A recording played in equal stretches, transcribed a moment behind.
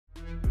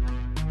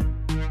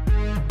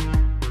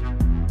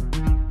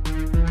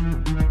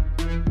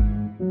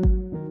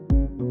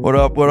What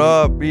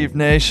up, Beef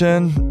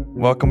Nation?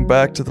 Welcome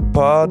back to the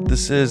pod.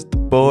 This is the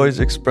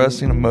boys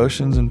expressing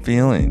emotions and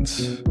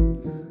feelings.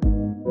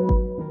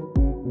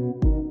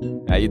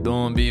 How you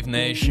doing, Beef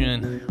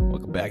Nation?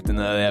 Welcome back to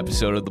another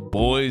episode of the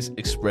boys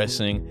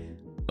expressing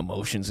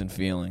emotions and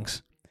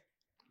feelings.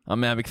 I'm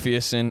Matt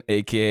McPherson,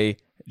 a.k.a.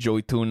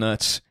 Joey Two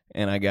Nuts,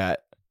 and I got,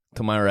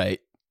 to my right,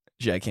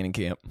 Jack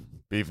Camp.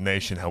 Beef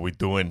Nation, how we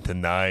doing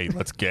tonight?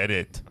 Let's get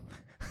it.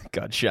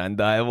 Got Sean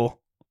Dival.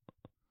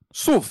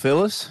 So,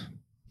 Phyllis.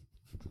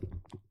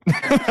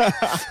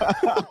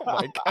 Oh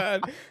my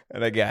God.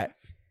 And I got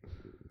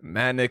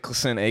Matt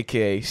Nicholson,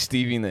 a.k.a.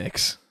 Stevie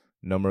Nicks.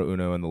 Number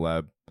uno in the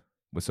lab.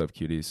 What's up,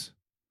 cuties?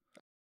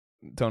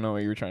 Don't know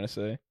what you were trying to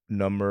say.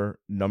 Number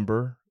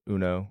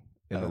uno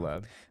in the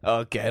lab.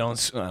 Okay, I'm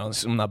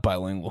not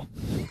bilingual.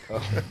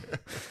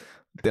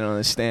 They don't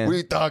understand. What are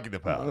you talking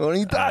about? What are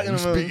you talking You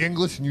about? speak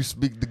English and you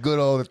speak the good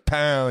old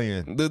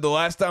Italian. Dude, the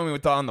last time we were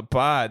talking on the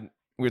pod,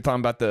 we were talking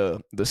about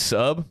the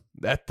sub.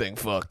 That thing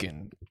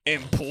fucking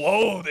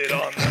imploded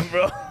on them,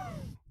 bro.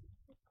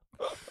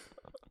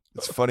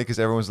 It's funny because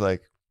everyone's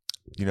like,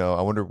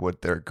 I wonder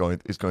what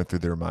is going through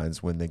their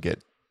minds when they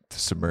get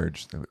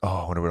submerged. Oh,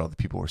 I wonder what all the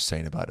people were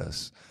saying about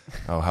us.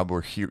 Oh, how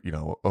we're here.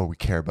 Oh, we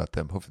care about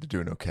them. Hopefully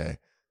they're doing okay.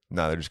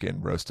 No, they're just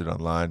getting roasted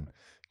online,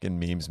 getting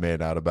memes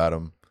made out about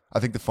them. I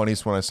think the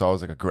funniest one I saw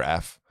was like a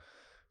graph.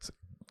 It's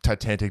like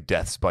Titanic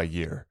deaths by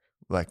year.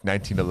 Like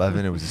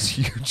 1911, it was this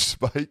huge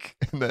spike,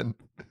 and then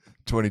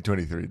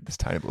 2023, this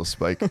tiny little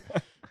spike.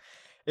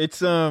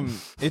 It's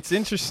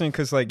interesting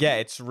because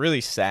it's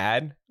really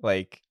sad.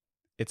 Like,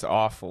 it's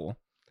awful.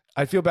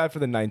 I feel bad for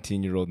the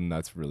 19-year-old, and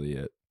that's really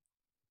it.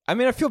 I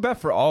mean, I feel bad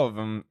for all of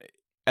them.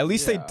 At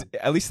least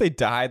they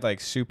died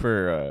like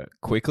super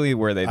quickly.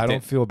 I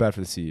don't feel bad for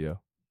the CEO.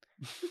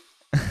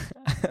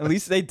 At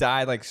least they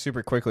died like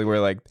super quickly, where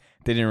like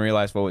they didn't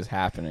realize what was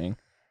happening.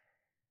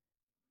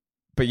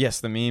 But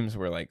yes, the memes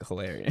were like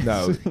hilarious.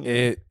 No,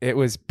 it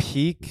was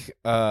peak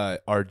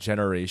our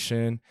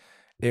generation.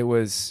 It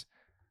was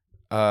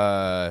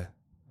I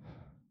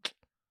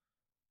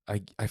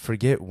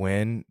forget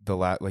when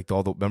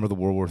remember the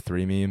World War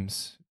III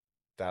memes?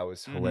 That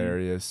was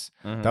hilarious.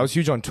 Mm-hmm. That was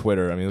huge on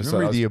Twitter. I mean,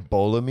 Remember the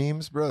Ebola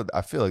memes, bro?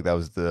 I feel like that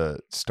was the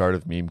start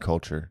of meme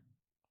culture.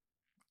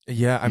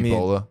 Yeah,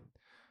 Ebola.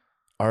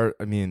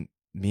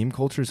 Meme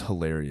culture is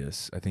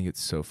hilarious. I think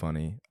it's so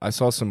funny. I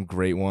saw some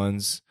great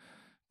ones.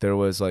 There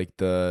was like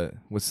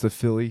what's the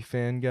Philly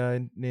fan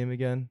guy name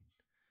again?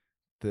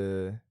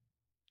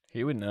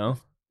 He would know.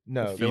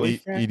 No,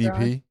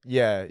 EDP.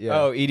 Yeah.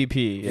 Oh,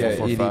 EDP. Yeah,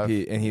 445.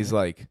 EDP, and he's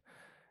like,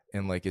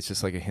 it's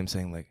just like him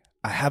saying like,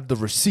 I have the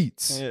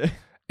receipts, Yeah.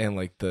 and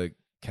like the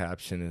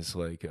caption is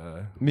like,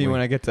 When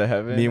I get to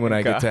heaven. me when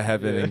I get God- to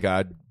heaven, yeah. and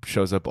God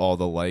shows up all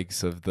the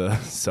likes of the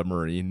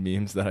submarine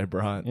memes that I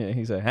brought. Yeah,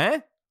 he's like,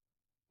 huh?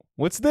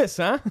 What's this,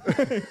 huh?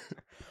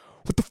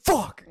 What the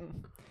fuck?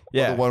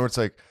 Yeah, the one where it's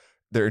like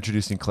they're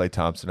introducing Klay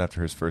Thompson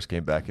after his first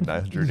game back in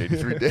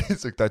 983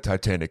 days. Like that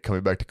Titanic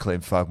coming back to claim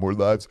 5 more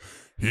lives.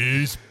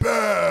 He's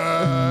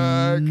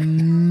back. He's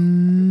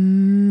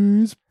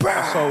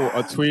back. So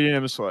a tweet and it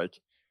was like,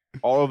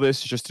 all of this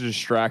is just to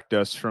distract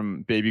us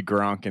from baby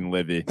Gronk and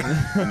Livy.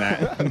 And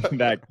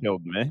that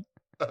killed me.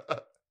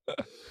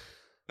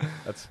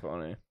 That's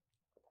funny.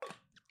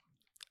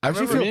 I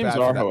actually remember feel memes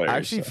bad are for that. hilarious, I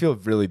actually though. feel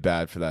really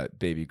bad for that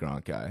baby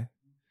Gronk guy.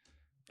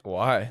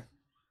 Why?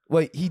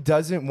 Like, he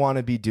doesn't want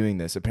to be doing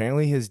this.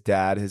 Apparently his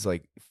dad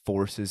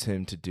forces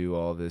him to do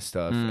all this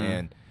stuff.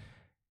 And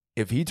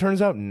if he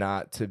turns out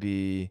not to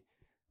be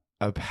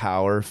a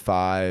Power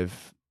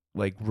 5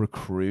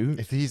 recruit,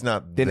 If he's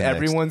not, then the next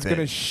everyone's thing.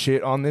 gonna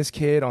shit on this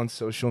kid on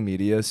social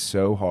media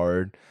so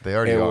hard. They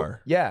already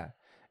are. Yeah.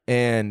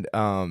 And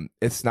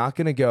it's not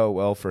gonna go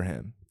well for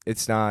him.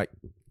 It's not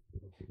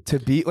to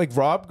be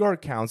Rob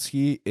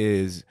Gronkowski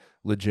is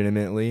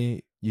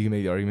legitimately, you can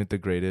make the argument, the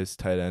greatest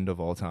tight end of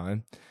all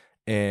time.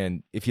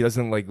 And if he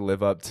doesn't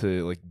live up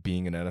to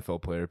being an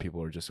NFL player,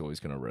 people are just always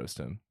gonna roast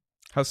him.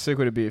 How sick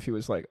would it be if he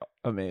was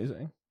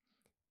amazing?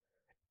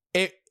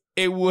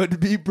 It would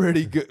be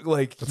pretty good.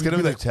 It's gonna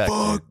be protected.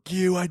 fuck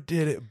you, I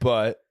did it,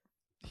 but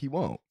he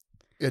won't.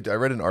 Yeah, I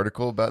read an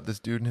article about this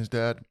dude and his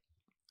dad,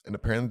 and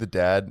apparently the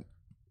dad,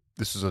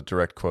 this was a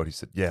direct quote. He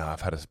said, "Yeah,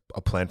 I've had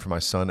a plan for my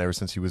son ever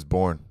since he was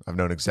born. I've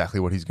known exactly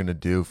what he's going to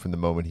do from the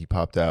moment he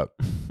popped out."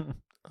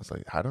 I was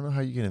like, I don't know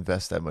how you can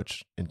invest that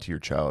much into your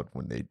child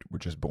when they were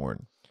just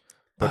born,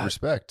 but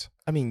respect.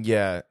 I mean,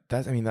 yeah,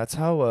 that's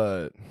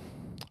how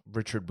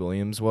Richard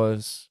Williams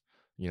was.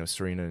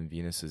 Serena and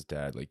Venus's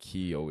dad.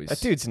 He always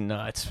That dude's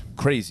nuts.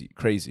 crazy.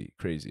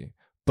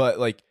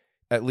 But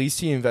at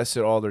least he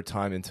invested all their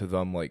time into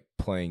them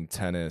playing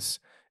tennis.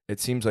 It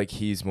seems like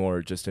he's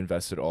more just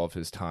invested all of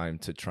his time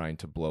to trying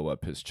to blow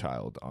up his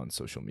child on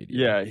social media.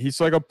 Yeah, he's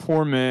like a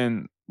poor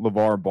man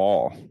LeVar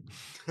Ball.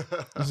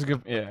 That's a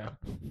good. Yeah.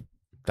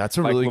 That's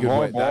a really good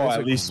LeVar way. Ball That is at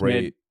a least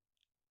great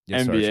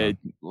made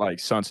NBA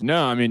Suns.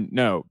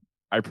 No,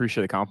 I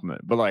appreciate the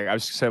compliment, but I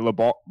was gonna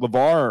say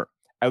LeVar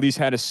at least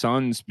had his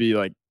sons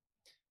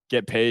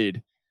get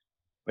paid.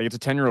 It's a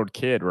 10-year-old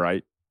kid,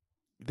 right?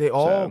 They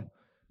all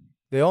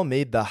They all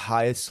made the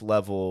highest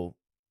level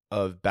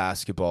of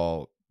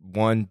basketball.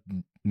 One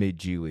made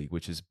G League,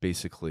 which is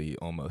basically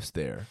almost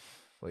there.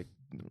 Like,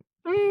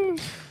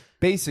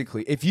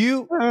 basically, if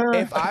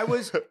I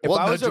was a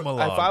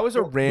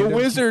random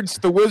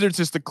the Wizards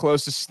is the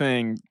closest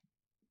thing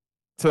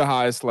to the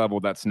highest level.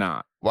 That's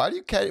not. Why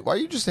are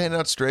you just handing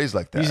out strays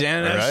like that? He's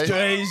handing out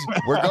strays.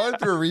 We're going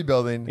through a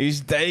rebuilding.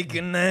 He's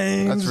taking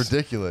names. That's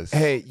ridiculous.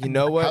 Hey, you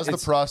know what? How's the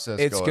process?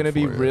 It's gonna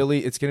be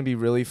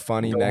really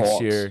funny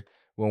next year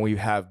when we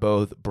have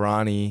both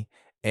Bronny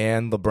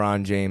and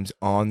LeBron James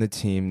on the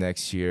team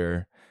next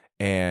year,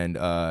 and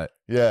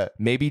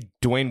maybe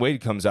Dwayne Wade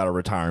comes out of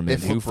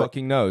retirement. Who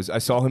fucking knows? I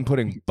saw him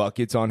putting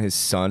buckets on his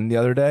son the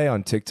other day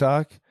on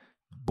TikTok.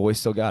 Boy,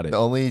 still got it. The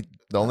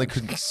only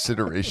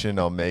consideration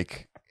I'll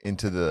make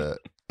into the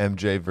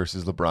MJ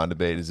versus LeBron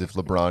debate is if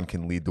LeBron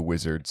can lead the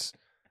Wizards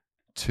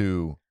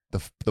to the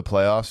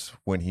playoffs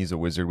when he's a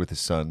Wizard with his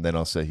son, then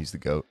I'll say he's the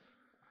GOAT.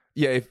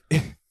 Yeah,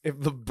 if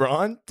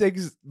LeBron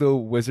takes the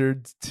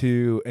Wizards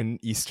to an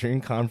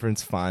Eastern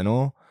Conference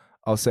final,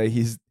 I'll say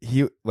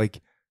he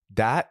like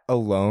that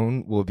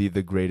alone will be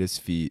the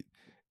greatest feat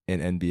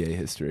in NBA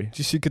history. Did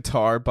you see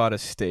Qatar bought a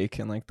stake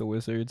in like the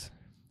Wizards?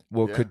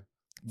 Well,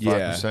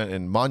 5%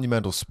 in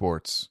monumental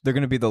sports. They're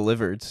gonna be the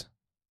Livards.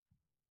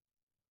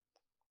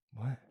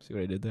 What? See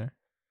what I did there?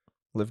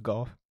 Live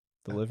golf,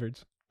 the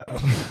Livards.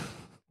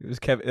 It was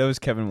Kevin. That was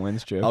Kevin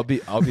Wynn's joke. I'll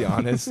be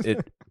honest.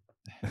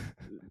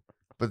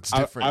 But it's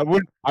different.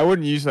 I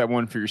wouldn't use that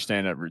one for your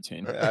stand-up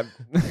routine.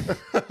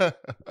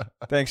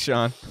 Thanks,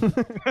 Sean.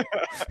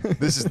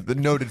 This is the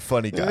noted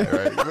funny guy,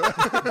 right?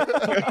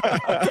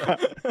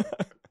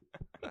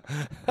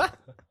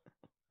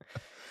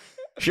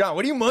 Sean,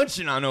 what are you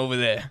munching on over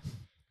there?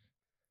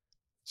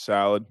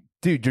 Salad.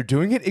 Dude, you're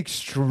doing it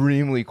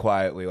extremely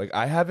quietly. Like,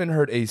 I haven't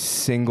heard a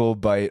single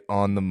bite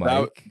on the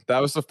mic. That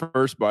was the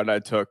first bite I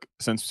took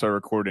since we started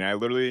recording. I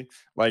literally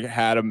like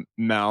had a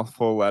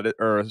mouthful of lettuce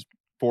or a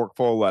fork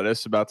full of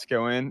lettuce about to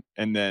go in,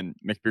 and then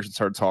McPherson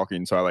started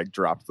talking, so I like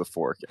dropped the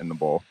fork in the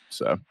bowl.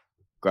 So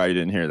glad you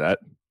didn't hear that.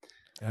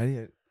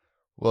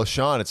 Well,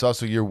 Sean, it's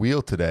also your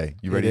wheel today.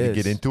 You ready to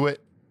get into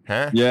it?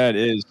 Huh? Yeah, it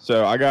is.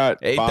 So I got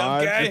 5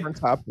 Duncan. different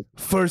topics.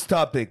 First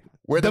topic.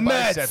 Where the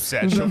Mets. biceps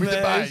at? Show me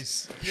the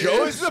biceps.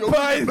 Show us the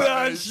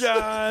biceps,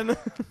 Sean.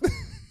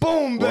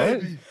 Boom,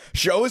 baby.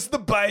 Show us the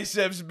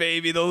biceps,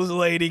 baby. Those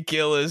lady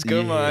killers.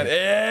 Come on.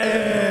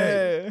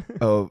 Hey.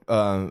 Oh,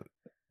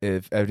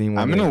 if anyone,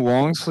 I'm in a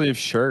long sleeve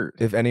shirt.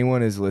 If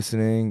anyone is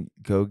listening,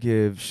 go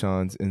give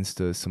Sean's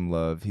Insta some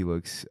love. He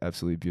looks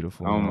absolutely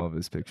beautiful in all of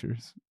his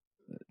pictures.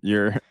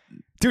 Dude,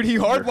 he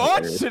hard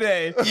watched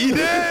today. He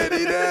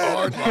did.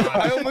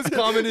 I almost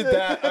commented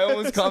that.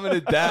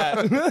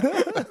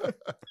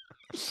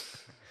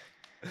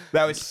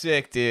 That was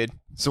sick, dude.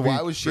 So why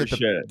was she at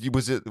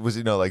was it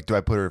like, do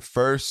I put her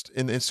first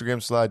in the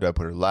Instagram slide? Do I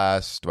put her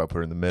last? Do I put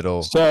her in the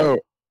middle? So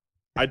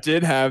I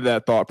did have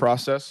that thought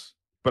process,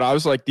 but I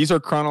was like, these are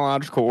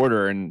chronological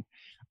order, and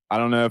I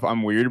don't know if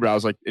I'm weird, but I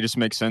was like, it just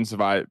makes sense if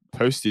I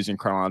post these in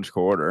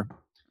chronological order.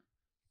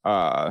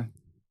 Because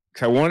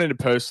I wanted to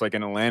post like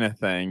an Atlanta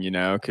thing,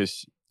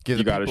 because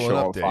you got to show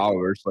all the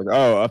followers, like,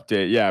 oh,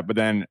 update, yeah. But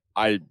then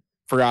I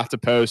forgot to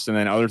post, and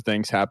then other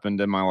things happened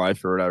in my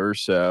life or whatever.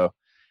 So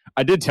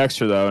I did text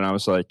her though, and I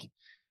was like,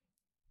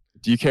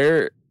 "Do you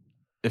care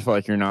if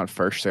like you're not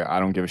first?" I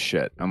don't give a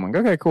shit. I'm like,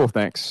 okay, cool,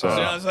 thanks. So,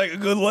 sounds like a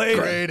good lady.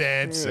 Great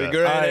answer.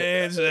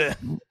 Answer.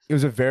 It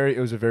was a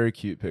very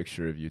cute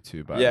picture of you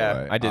two. By the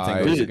way, I did think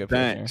it was a good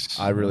thanks.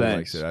 picture. I really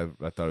liked it.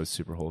 I thought it was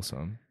super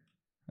wholesome.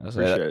 I was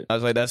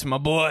like, that's my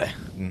boy.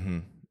 Yeah.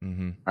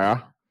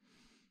 All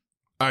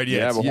right,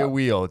 it's your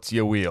wheel. It's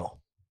your wheel.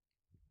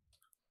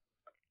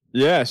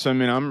 Yeah, so I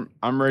mean,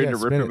 I'm ready to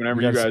rip it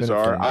whenever you guys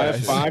are. I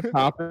have 5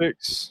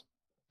 topics.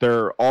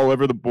 They're all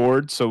over the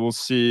board, so we'll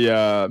see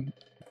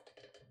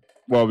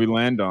what we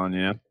land on.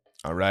 Yeah.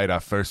 All right, our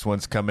first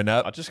one's coming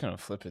up. I'm just gonna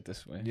flip it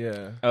this way.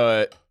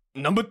 Yeah.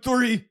 Number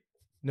 3.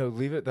 No,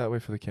 leave it that way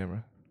for the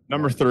camera.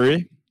 Number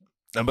 3.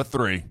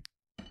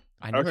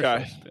 I never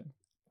Okay. flipped it.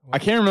 I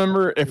can't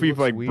remember if we've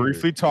like weird.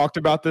 briefly talked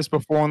about this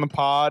before on the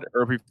pod,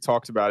 or if we've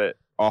talked about it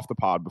off the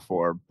pod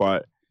before,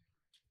 but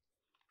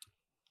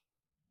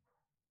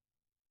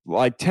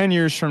like 10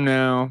 years from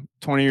now,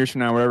 20 years from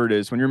now, whatever it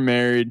is, when you're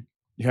married,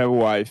 you have a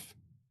wife,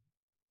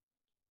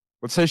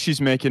 let's say she's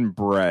making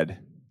bread.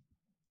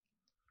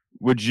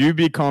 Would you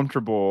be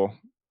comfortable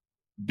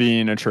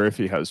being a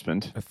trophy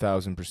husband?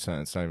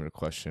 1,000%. It's not even a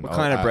question. What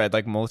kind of bread?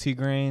 Like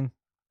multigrain?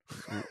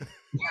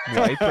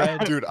 White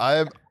bread? Dude,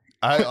 I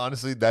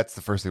honestly, that's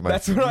the first thing.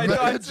 That's what I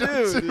thought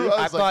too. Dude.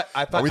 I thought.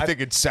 Are we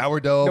thinking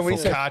sourdough,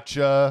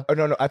 focaccia? Oh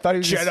no! I thought he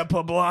was cheddar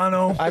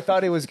poblano. I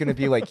thought it was gonna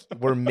be like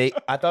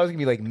I thought it was gonna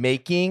be like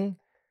making,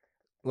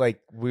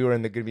 like we were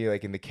gonna be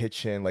like in the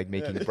kitchen, like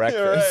making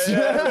breakfast.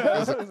 I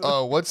was like,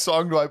 oh, what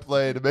song do I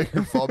play to make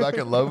her fall back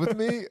in love with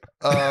me?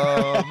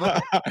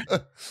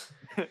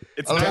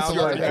 It's not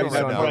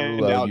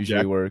how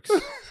usually works.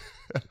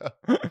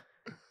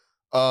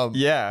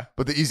 Yeah.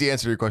 But the easy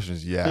answer to your question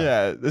is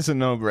Yeah, this is a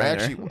no-brainer.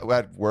 Actually,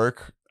 at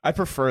work, I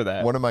prefer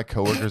that. one of my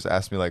coworkers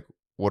asked me like,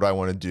 what I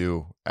want to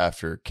do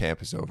after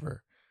camp is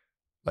over,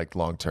 like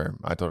long term.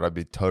 I thought I'd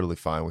be totally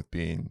fine with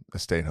being a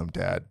stay-at-home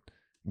dad,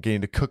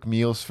 getting to cook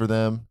meals for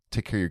them,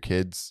 take care of your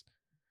kids.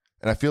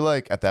 And I feel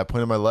like at that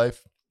point in my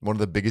life, one of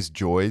the biggest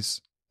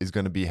joys is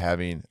going to be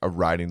having a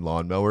riding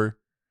lawnmower.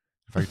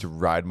 If I get to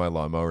ride my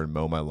lawnmower and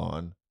mow my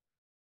lawn,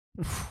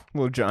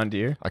 Little John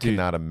Deere. I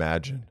cannot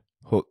imagine.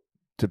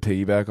 To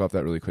piggyback off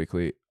that really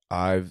quickly,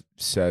 I've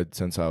said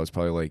since I was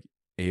probably like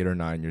 8 or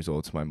 9 years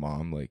old to my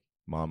mom, like,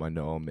 Mom, I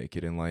know I'll make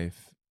it in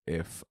life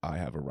if I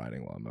have a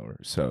riding lawnmower.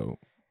 So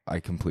I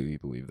completely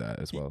believe that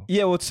as well.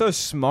 Yeah, well, it's so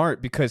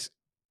smart because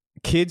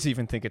kids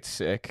even think it's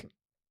sick.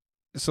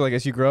 So, like,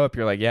 as you grow up,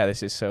 you're like, yeah,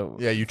 this is so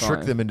Yeah, you trick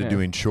fun. them into Yeah.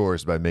 doing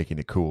chores by making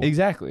it cool.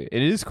 Exactly.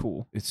 It is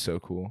cool. It's so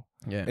cool.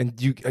 Yeah.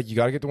 And you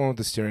got to get the one with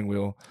the steering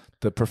wheel.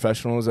 The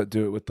professionals that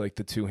do it with like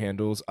the 2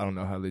 handles, I don't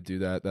know how they do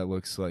that. That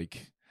looks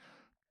like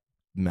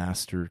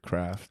master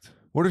craft.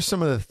 What are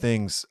some of the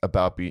things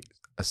about being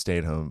a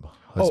stay-at-home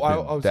husband I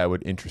was- that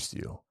would interest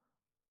you?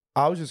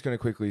 I was just going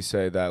to quickly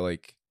say that,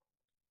 like,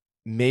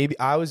 maybe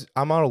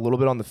I'm on a little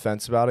bit on the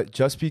fence about it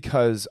just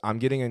because I'm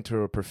getting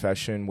into a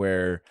profession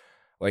where,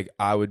 like,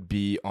 I would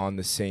be on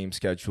the same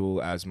schedule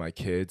as my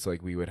kids.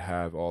 Like, we would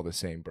have all the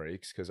same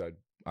breaks because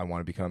I want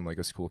to become like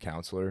a school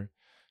counselor.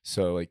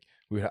 So, like,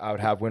 I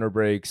would have winter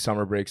breaks,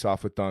 summer breaks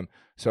off with them.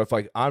 So if,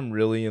 like, I'm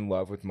really in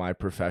love with my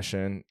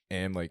profession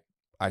and, like,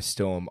 I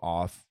still am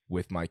off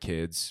with my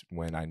kids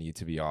when I need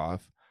to be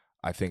off,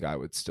 I think I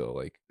would still,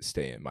 like,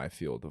 stay in my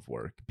field of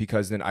work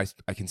because then I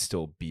can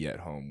still be at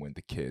home with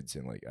the kids,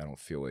 and, like, I don't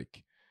feel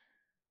like,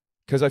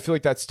 because I feel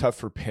like that's tough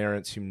for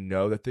parents who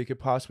know that they could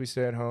possibly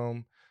stay at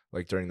home,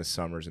 like, during the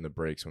summers and the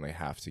breaks when they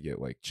have to get,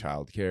 like,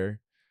 childcare.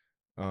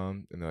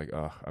 And they're like,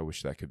 oh, I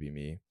wish that could be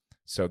me.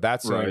 So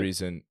that's the only Right.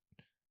 reason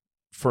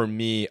for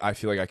me, I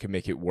feel like I could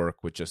make it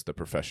work with just the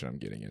profession I'm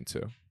getting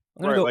into. I'm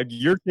gonna Right, go- like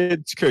your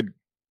kids could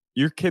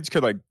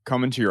like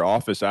come into your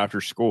office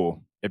after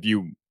school if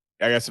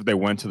they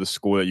went to the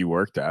school that you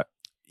worked at.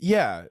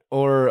 Yeah,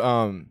 or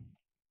I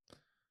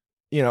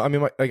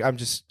mean, like, I'm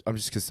just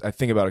because I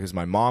think about it because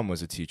my mom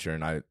was a teacher,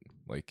 and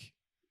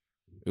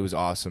it was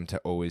awesome to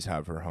always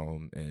have her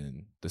home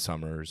in the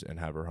summers and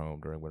have her home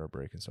during winter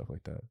break and stuff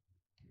like that.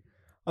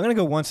 I'm going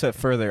to go one step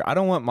further. I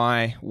don't want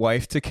my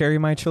wife to carry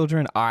my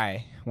children.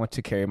 I want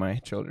to carry my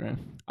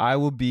children. I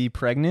will be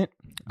pregnant.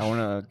 I want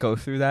to go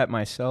through that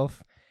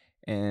myself.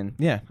 And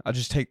yeah, I'll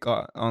just take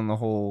on the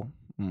whole,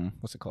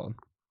 what's it called?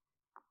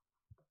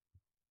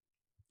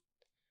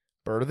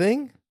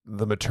 Birthing?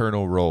 The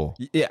maternal role.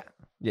 Yeah.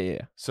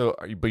 So,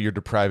 but you're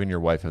depriving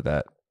your wife of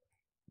that.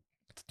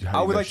 How do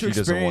I you would know like to she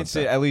doesn't want experience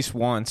it that? at least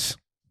once.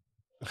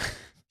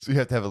 So you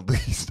have to have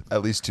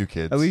at least 2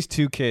 kids. At least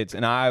 2 kids,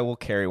 and I will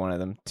carry one of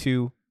them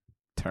 2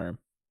 term.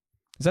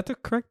 Is that the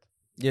correct?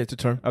 Yeah, it's a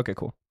term. Okay,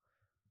 cool.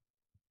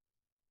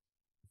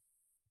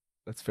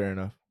 That's fair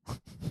enough.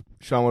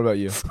 Sean, what about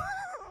you?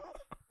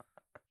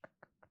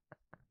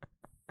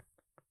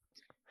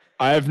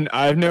 I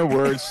have no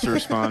words to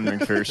respond to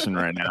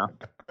McPherson right now.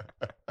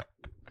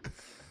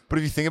 But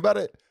if you think about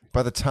it,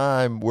 by the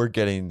time we're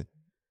getting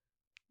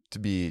to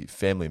be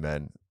family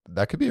men,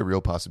 that could be a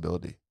real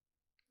possibility.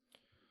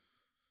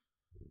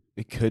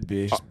 It could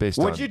be. Just based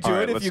Would on you do All it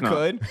right, if let's you not.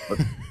 could?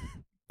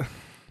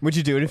 Would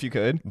you do it if you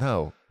could?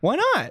 No, Why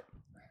not?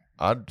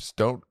 I just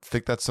don't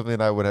think that's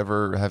something I would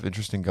ever have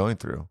interest in going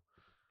through.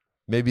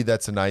 Maybe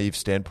that's a naive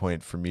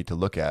standpoint for me to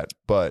look at,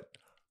 but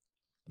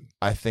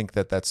I think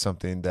that that's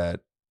something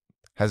that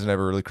hasn't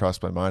ever really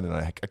crossed my mind, and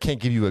I can't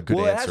give you a good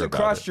Well, it answer hasn't about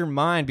crossed it. your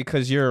mind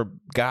because you're a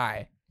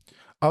guy.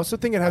 I also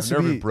think it has I've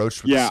to never be.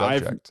 broached with Yeah, the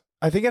I've- subject.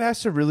 I think it has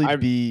to really I've-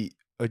 be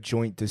a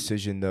joint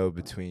decision though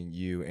between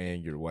you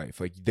and your wife.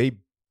 Like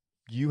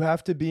you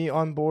have to be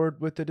on board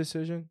with the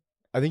decision.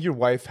 I think your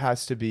wife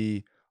has to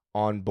be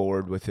on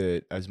board with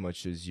it as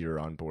much as you're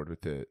on board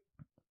with it.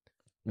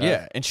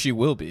 Yeah, and she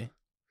will be.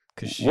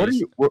 Because What are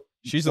you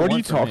she's the what are one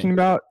you for talking me.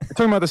 about? You're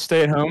talking about the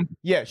stay at home?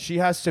 Yeah, she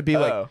has to be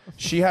like Oh.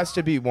 she has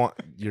to be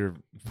you're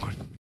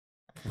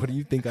what do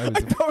you think I was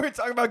I thought we were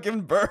talking about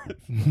giving birth.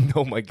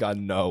 Oh my god,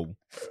 no.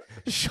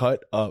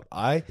 Shut up.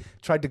 I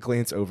tried to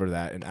glance over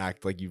that and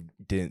act like you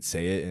didn't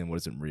say it and it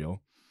wasn't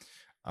real.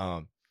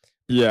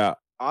 Yeah.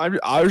 I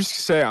was just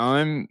say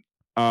I'm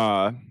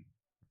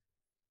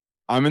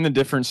in a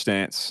different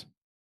stance.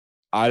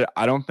 I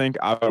don't think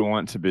I would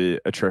want to be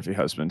a trophy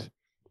husband.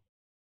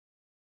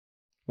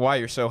 Why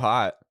you're so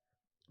hot?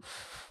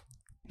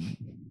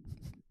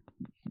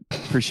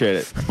 Appreciate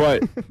it.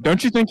 But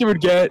don't you think it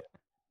would get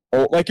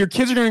like your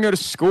kids are going to go to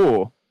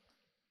school,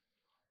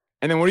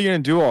 and then what are you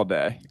going to do all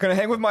day? You're gonna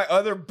hang with my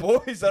other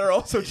boys that are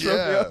also trophy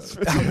Yeah.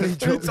 husbands. How many What are you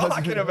trophy talking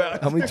husbands-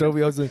 about? How many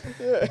trophy husband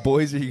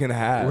boys are you gonna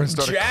have? We're gonna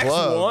start a Jack's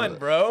club. one,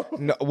 bro.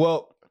 No,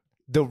 well,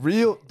 the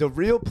real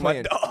My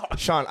plan, dog.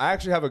 Sean. I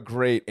actually have a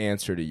great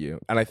answer to you,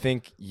 and I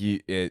think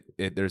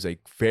there's a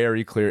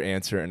very clear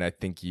answer, and I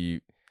think you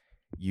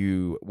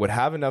would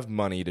have enough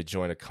money to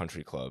join a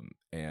country club,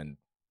 and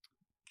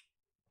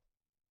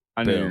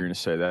I knew you Boom. were going to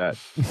say that.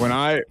 When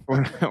I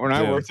Boom.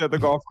 worked at the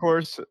golf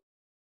course,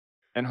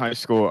 in high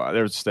school,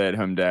 there was a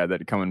stay-at-home dad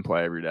that'd come and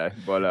play every day.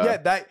 But Yeah,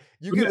 that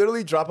you could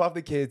literally drop off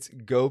the kids,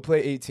 go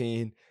play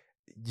 18.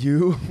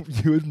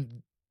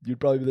 You'd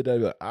probably be the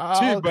dad. Like,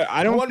 dude, but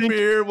I don't one think,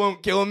 beer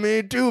won't kill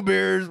me. 2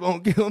 beers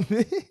won't kill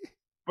me.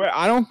 but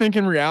I don't think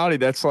in reality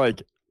that's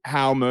like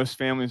how most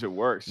families it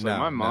works. So No,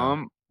 my no.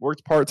 mom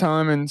worked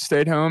part-time and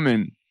stayed home,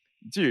 and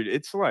dude,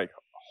 it's like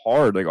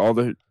hard, like all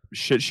the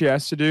shit she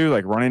has to do,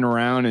 like running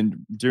around and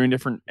doing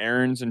different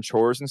errands and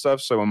chores and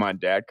stuff. So when my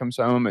dad comes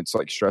home, it's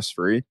like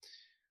stress-free.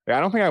 Like, I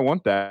don't think I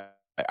want that.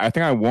 I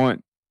think I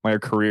want like a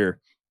career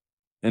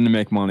and to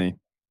make money.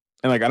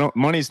 And like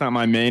money's not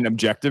my main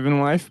objective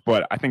in life,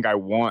 but I think I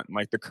want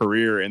like the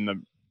career and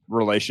the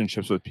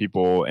relationships with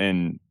people,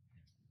 and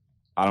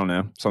I don't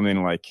know, something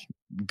to like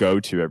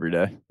go to every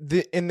day.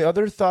 And the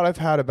other thought I've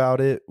had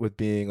about it with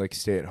being like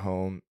stay at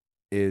home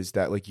is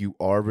that like you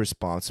are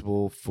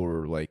responsible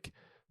for like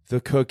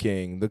the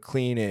cooking, the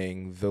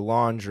cleaning, the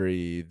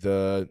laundry,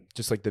 the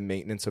just like the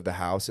maintenance of the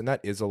house, and that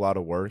is a lot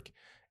of work.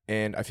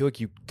 And I feel like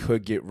you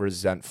could get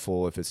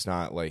resentful if it's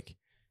not like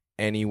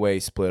any way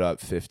split up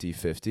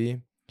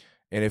 50-50.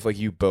 And if like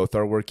you both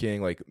are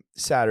working, like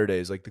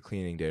Saturdays like the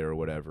cleaning day or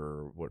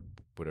whatever, or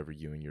whatever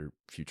you and your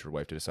future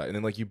wife decide, and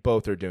then like you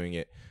both are doing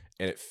it,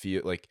 and it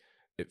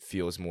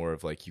feels more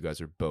of like you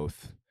guys are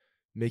both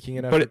making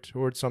an effort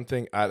towards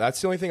something. That's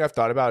the only thing I've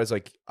thought about is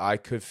like I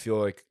could feel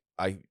like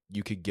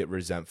you could get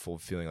resentful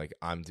feeling like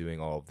I'm doing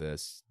all of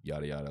this,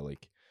 yada yada.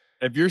 Like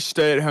if you're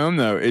stay at home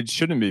though, it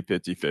shouldn't be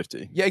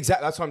 50-50. Yeah,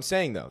 exactly. That's what I'm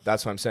saying though.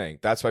 That's what I'm saying.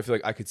 That's why I feel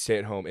like I could stay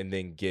at home and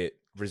then get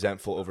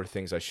resentful over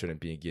things I shouldn't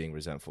be getting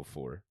resentful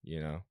for, you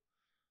know?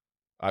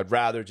 I'd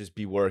rather just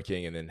be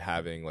working and then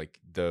having like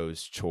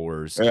those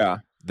chores,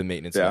 the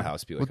maintenance of the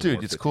house be like. Well,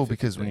 dude, it's cool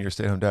because when you're a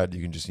stay-at-home dad,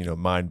 you can just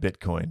mine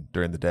Bitcoin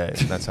during the day,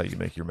 and that's how you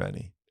make your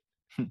money.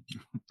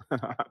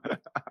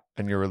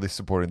 And you're really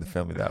supporting the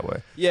family that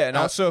way. Yeah, and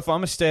also if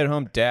I'm a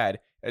stay-at-home dad,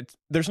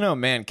 there's no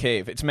man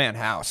cave. It's man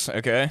house,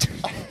 okay?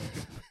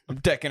 I'm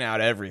decking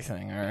out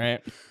everything, all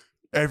right?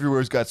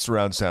 Everywhere's got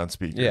surround sound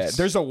speakers. Yeah,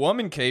 there's a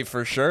woman cave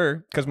for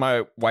sure because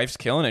my wife's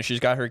killing it. She's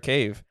got her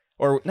cave.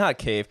 Or not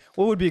cave.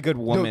 What would be a good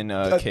woman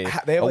cave?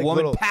 They have a like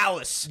woman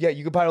palace. Yeah,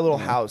 you could buy a little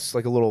house,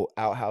 like a little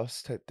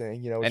outhouse type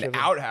thing, you know? An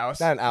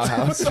outhouse? Not an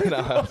outhouse. Not an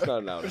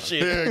outhouse.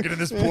 Here, get in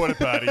this porta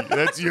potty.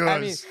 That's yours. I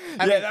mean,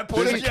 that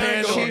there's a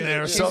candle in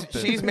there or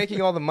something. She's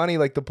making all the money,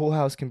 like the pool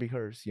house can be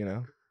hers, you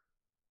know?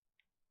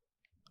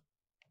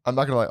 I'm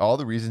not gonna lie. All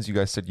the reasons you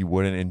guys said you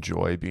wouldn't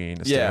enjoy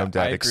being a stay-at-home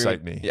dad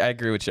excite me. Yeah, I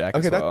agree with Jack.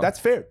 Okay, as well. that's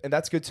fair, and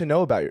that's good to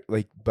know about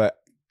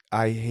but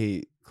I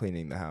hate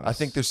cleaning the house. I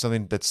think there's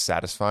something that's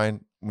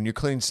satisfying when you're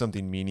cleaning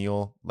something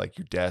menial, like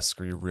your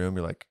desk or your room.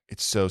 You're like,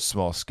 it's so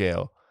small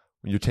scale.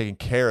 When you're taking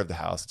care of the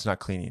house, it's not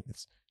cleaning.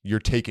 You're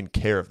taking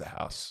care of the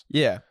house.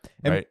 Yeah,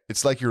 right.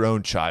 It's like your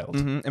own child.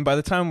 Mm-hmm. And by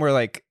the time we're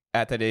like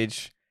at that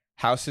age,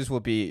 houses will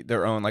be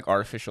their own like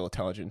artificial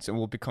intelligence, and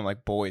we'll become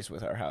like boys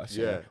with our house.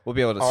 Yeah, we'll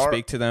be able to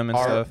speak to them and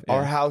stuff.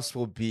 Our house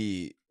will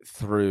be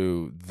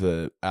through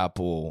the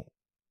Apple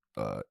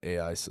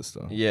AI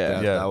system.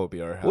 Yeah, that will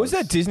be our house. What was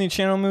that Disney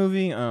Channel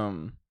movie?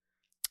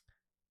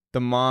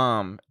 The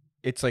mom.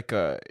 It's like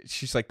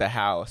she's like the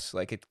house.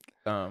 Like it.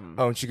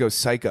 And she goes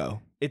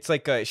psycho. It's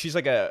like she's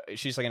like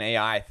an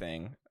AI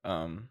thing.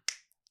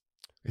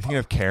 You thinking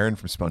of Karen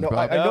from SpongeBob?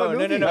 No.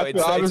 That's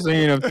what I was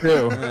thinking of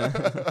too.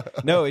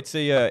 No, it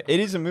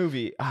is a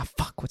movie.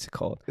 Fuck, what's it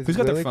called? It's Who's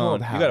got really the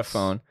phone? called You got a House.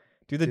 phone?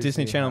 Do the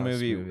Disney Channel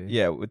House movie.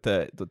 Yeah, with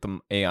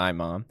the AI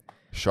mom.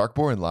 Shark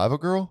Boy and Lava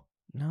Girl?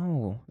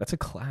 No, that's a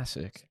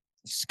classic.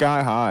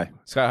 Sky High.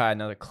 Sky High,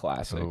 another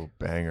classic. Oh,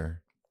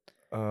 banger.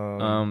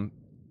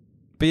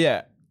 But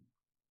yeah,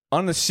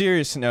 on the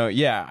serious note,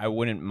 yeah, I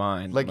wouldn't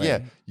mind. Like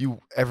you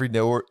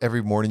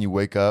every morning you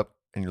wake up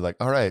and you're like,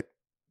 all right,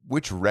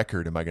 which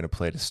record am I going to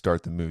play to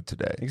start the mood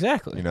today?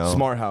 Exactly. You know,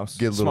 Smart House.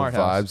 Get little Smart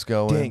House. vibes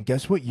going. Dang,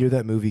 guess what year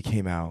that movie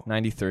came out?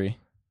 93.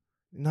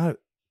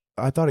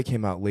 I thought it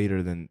came out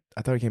later than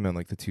I thought it came out in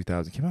like the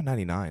 2000s. It came out in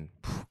 99.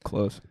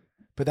 Close.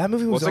 But that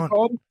movie was What's it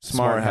called?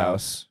 Smart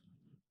House.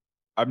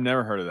 I've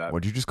never heard of that.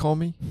 What'd you just call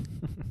me?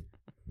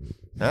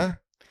 Huh?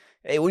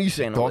 Hey, what are you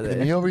saying? Talking over to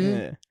there? me over here?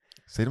 Yeah.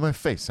 Say to my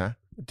face, huh?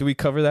 Do we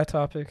cover that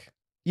topic?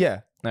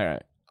 Yeah. All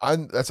right.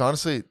 That's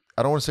honestly,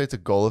 I don't want to say it's a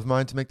goal of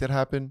mine to make that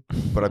happen,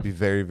 but I'd be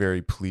very,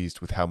 very pleased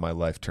with how my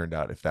life turned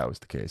out if that was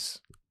the case.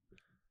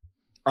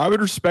 I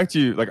would respect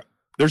you. Like,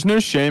 there's no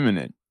shame in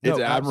it. It's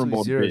No, admirable.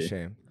 absolutely To zero be.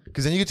 shame.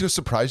 Because then you get to go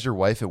surprise your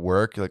wife at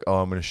work. You're like,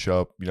 oh, I'm going to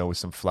show up, with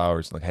some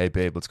flowers. Like, hey,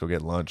 babe, let's go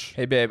get lunch.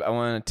 Hey, babe, I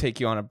want to take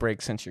you on a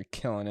break since you're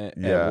killing it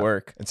Yeah. at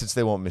work. And since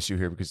they won't miss you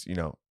here because,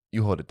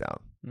 you hold it down.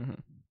 Mm-hmm.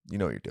 You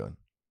know what you're doing.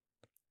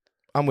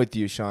 I'm with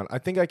you, Sean. I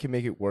think I can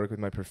make it work with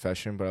my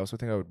profession, but I also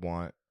think I would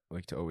want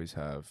like to always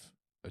have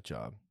a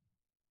job.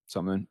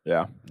 Something.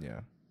 Yeah.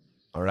 Yeah.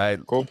 All right.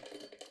 Cool.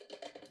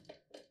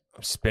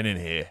 I'm spinning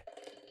here.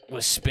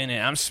 We're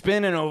spinning. I'm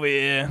spinning over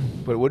here.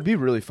 But it would be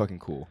really fucking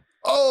cool.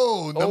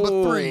 Oh,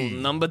 number 3.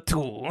 Number 2.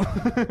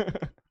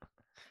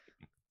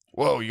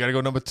 Whoa, you got to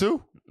go number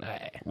 2?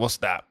 Hey. We'll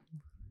stop.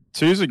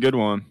 2's a good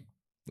one.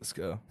 Let's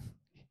go.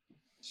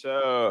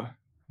 So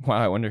Wow,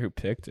 I wonder who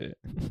picked it.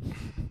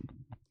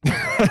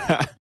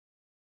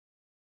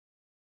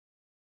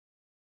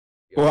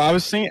 Well, I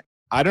was thinking,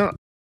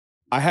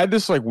 I had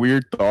this like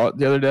weird thought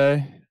the other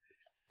day.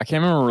 I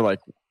can't remember like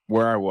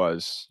where I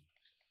was,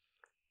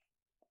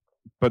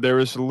 but there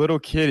was a little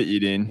kid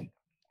eating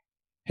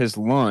his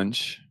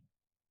lunch.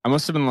 I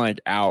must have been like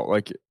out,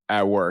 like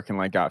at work, and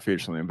like got food or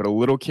something. But a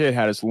little kid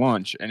had his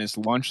lunch, and his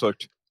lunch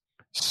looked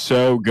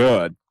so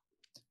good.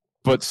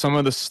 But some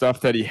of the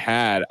stuff that he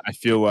had, I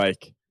feel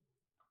like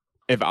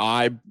if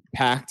I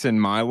packed in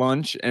my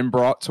lunch and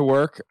brought to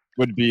work,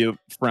 would be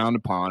frowned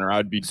upon, or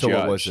I'd be So judged.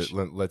 what was it?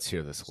 Let's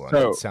hear this one.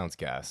 So- It sounds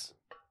gas.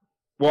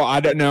 Well, I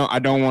don't know. I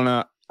don't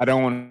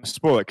want to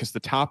spoil it because the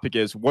topic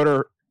is what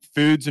are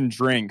foods and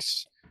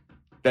drinks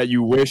that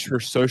you wish were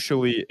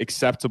socially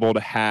acceptable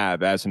to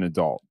have as an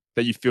adult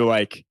that you feel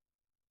like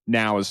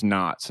now is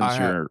not since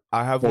you're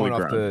I have fully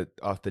one grown.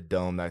 off the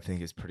dome that I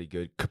think is pretty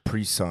good.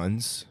 Capri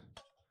Suns.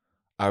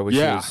 I wish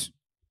Yeah. it was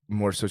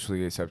more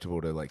socially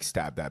acceptable to like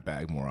stab that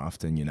bag more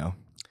often. You know,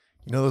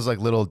 You know those like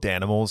little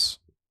Danimals,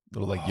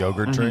 little like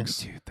yogurt Mhm. drinks.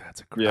 dude,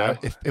 that's a great. Yeah.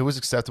 If it was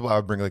acceptable, I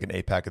would bring like an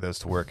 8-pack of those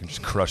to work and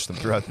just crush them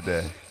throughout the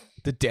day.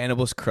 The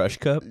Danimals Crush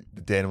Cup.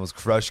 The Danimals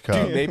Crush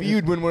Cup. Dude, maybe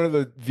you'd win one of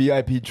the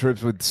VIP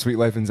trips with Sweet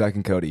Life and Zach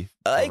and Cody.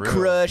 I real.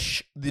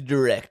 crush the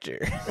director.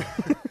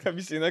 Have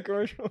you seen that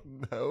commercial?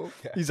 No.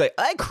 He's like,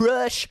 I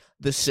crush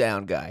the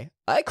sound guy.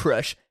 I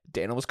crush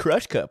Danimals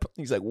Crush Cup.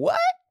 He's like, what?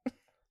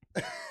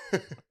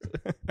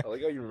 I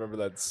like how you remember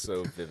that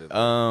so vividly. I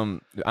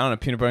don't know,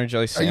 peanut butter and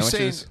jelly Are you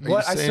sandwiches. saying? Are you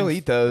What? I still saying-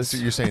 eat those. So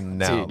you're saying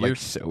now, Dude, like you're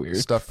so weird.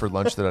 stuff for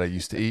lunch that I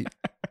used to eat,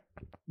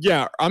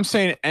 Yeah, I'm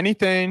saying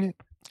anything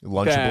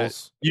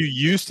Lunchables. you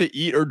used to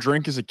eat or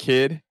drink as a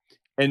kid,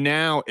 and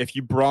now if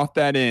you brought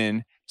that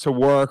in to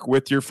work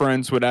with your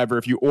friends, whatever,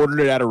 if you ordered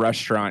it at a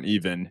restaurant,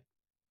 even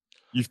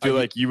you feel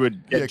like you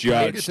would get Can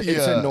I judged. get the,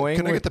 It's annoying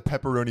Can I when- get the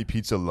pepperoni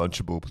pizza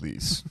Lunchable,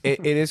 please?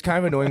 It is kind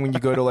of annoying when you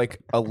go to like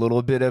a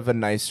little bit of a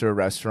nicer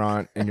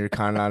restaurant and you're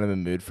kind of not in the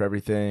mood for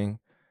everything,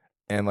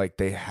 and like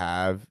they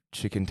have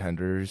chicken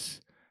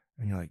tenders,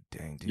 and you're like,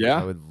 dang, dude, Yeah.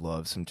 I would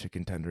love some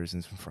chicken tenders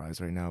and some fries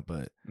right now,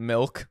 but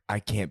Milk. I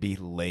can't be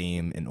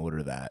lame and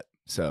order that.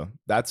 So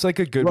that's like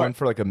a good Right. one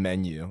for like a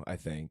menu, I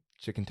think.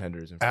 Chicken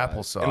tenders and fries.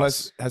 Applesauce.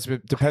 Unless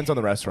depends on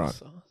the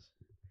restaurant.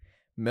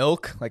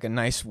 Milk, like a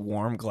nice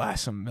warm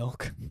glass of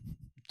milk.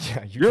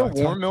 Yeah, You're a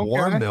warm milk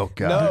Warm guy? milk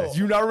guy. No. Do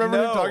you not remember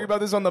No. him talking about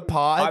this on the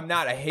pod? I'm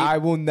not. I hate. I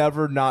will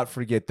never not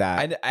forget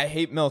that. I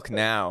hate milk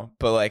now,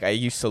 but like I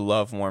used to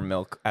love warm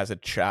milk as a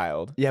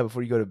child. Yeah,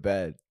 before you go to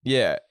bed.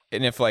 Yeah,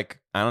 and if like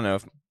I don't know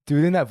if Do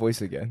it in that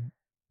voice again.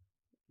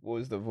 what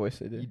was the voice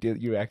I You did?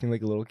 did. You were acting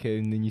like a little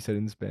kid, and then you said it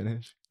in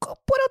Spanish.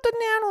 ¿Puedo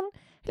tener un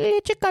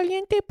leche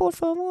caliente, por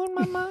favor,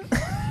 mamá?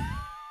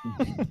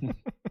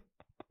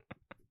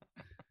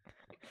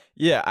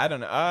 Yeah, I don't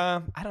know.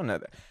 I don't know.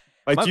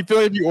 Like, My- do you feel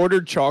like if you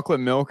ordered chocolate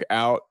milk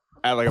out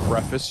at like a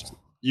breakfast,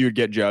 you would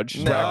get judged?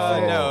 No,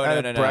 Breakfast. no, At no,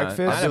 a no, no.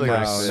 breakfast? I feel like no,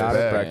 respect. not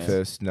at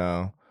breakfast.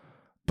 No,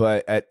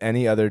 but at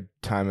any other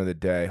time of the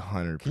day,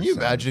 100%. Can you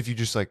imagine if you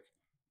just like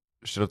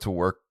showed up to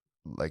work,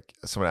 like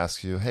someone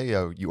asks you, "Hey,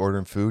 you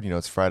ordering food? You know,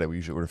 it's Friday. We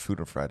usually order food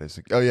on Fridays."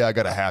 Like, oh yeah, I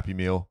got a Happy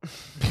Meal.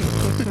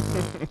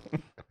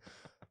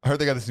 I heard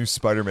they got this new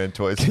Spider-Man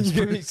toy. Can you, It's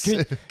give pretty me,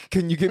 sick.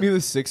 can you give me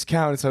the 6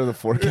 count instead of the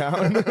 4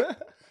 count?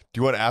 Do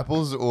you want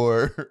apples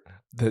or?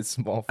 The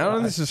small. I don't know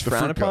if fries. this is The fruit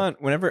frowned cup. upon.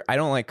 Whenever I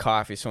don't like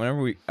coffee, so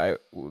whenever I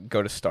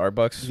go to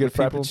Starbucks, You get with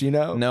people-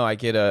 frappuccino. No, I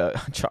get a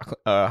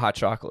hot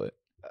chocolate.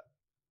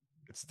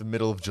 It's the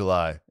middle of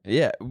July.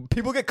 Yeah,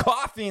 people get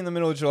coffee in the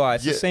middle of July.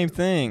 It's Yeah. the same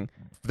thing.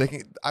 They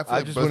can. I feel I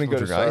like just most wouldn't people go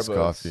to drink iced Starbucks.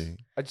 coffee.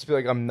 I just feel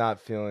like I'm not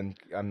feeling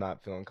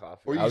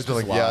coffee. Or you I would just be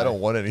like, lie. yeah, I don't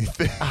want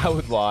anything. I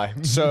would lie.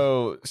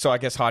 So I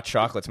guess hot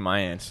chocolate's my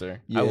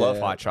answer. I love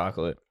Yeah. hot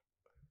chocolate.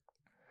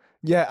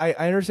 Yeah, I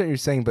understand what you're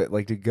saying, but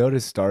like to go to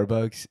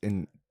Starbucks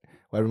and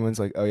everyone's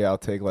like, oh yeah, I'll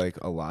take like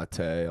a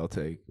latte, I'll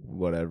take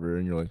whatever,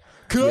 and you're like,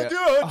 Can I yeah.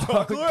 get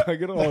hot Can chocolate? I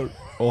get a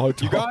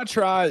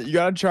hot You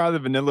gotta try the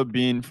vanilla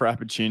bean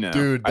frappuccino,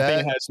 Dude, I think that-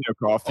 it has no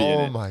coffee in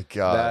Oh it. my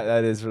god!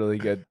 that is really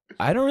good.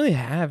 I don't really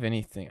have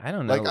anything. I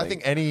don't know. Like I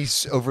think any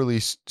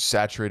overly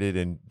saturated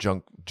and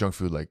junk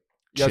food like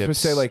Yeah, I was chips, gonna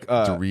say, like,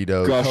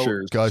 Doritos,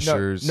 Gushers.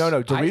 Gushers, No,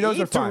 Doritos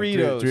eat are fine.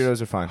 Doritos.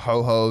 Doritos are fine.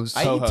 ho hos.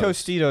 I eat Ho-Hos.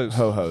 Tostitos.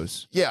 Ho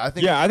hos. Yeah, I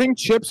think. Yeah, I think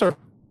chips are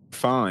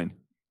fine.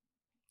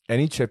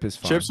 Any chip is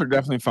fine. Chips are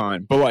definitely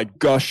fine, but like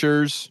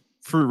Gushers,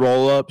 fruit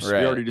roll-ups, Right.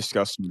 we already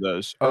discussed some of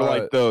those. Or Uh,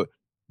 like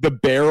the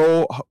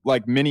barrel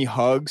like mini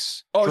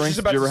hugs. Oh, I was drinks. just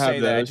about Did you to ever say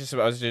have that. those?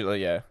 I was just like,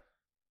 yeah.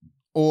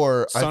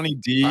 Or Sunny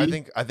D.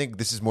 I think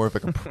this is more of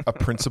like a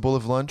principle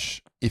of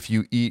lunch. If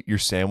you eat your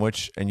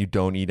sandwich and you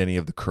don't eat any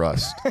of the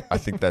crust, I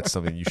think that's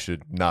something you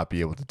should not be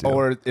able to do.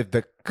 Or if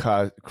the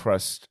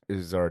crust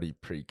is already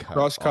pre-cut.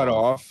 Crust cut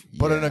off.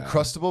 but an Yeah.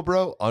 Uncrustable,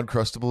 bro,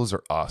 Uncrustables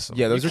are awesome.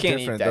 Yeah, those You are can't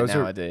eat different. that those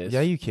nowadays. are.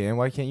 Yeah, you can.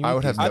 Why can't you? I eat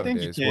would have these no- I think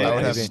you nowadays? can. What, I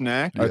would As a have-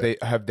 snack. Are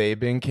have they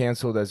been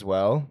canceled as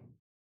well?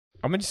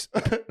 I'm just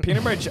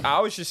peanut butter. I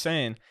was just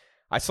saying.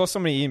 I saw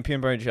somebody eating peanut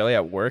butter and jelly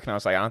at work, and I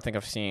was like, I don't think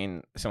I've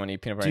seen someone eat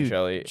peanut butter and Dude,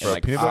 jelly in bro,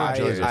 like peanut butter and 5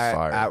 jellies years. are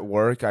fire. At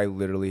work, I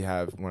literally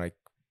have when I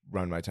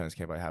run my tennis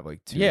camp, I have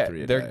like 2 Yeah, or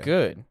 3 a they're day.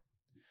 good.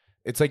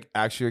 It's like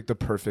actually like the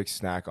perfect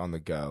snack on the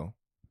go.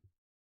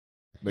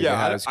 Like Yeah,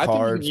 it I has think you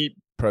carbs, can eat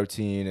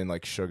protein, and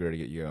like sugar to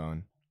get you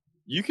going.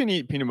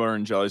 peanut butter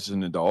and jellies as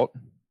an adult.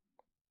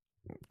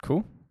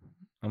 Cool.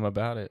 I'm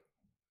about it.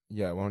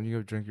 Yeah, why don't you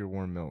go drink your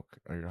warm milk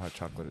or your hot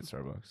chocolate at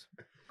Starbucks?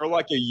 Or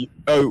like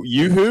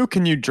Yoo-hoo?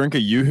 Can you drink a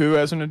Yoo-hoo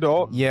as an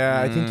adult?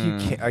 Yeah, I think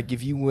you can. Like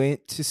if you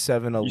went to You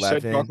said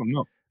 7-Eleven, chocolate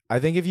milk. I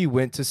think if you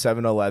went to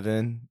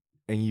 7-Eleven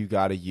and you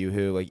got a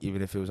Yoo-hoo, like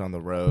even if it was on the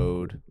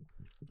road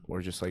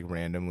or just like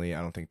randomly,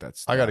 I don't think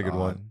that's. I got that a good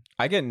one. odd.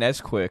 I get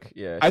Nesquik.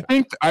 Yeah. I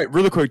think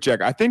really quick,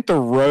 Jack. I think the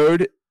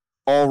road,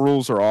 all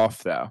rules are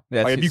off though.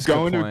 That's- Like if you it's a good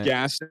go into a point.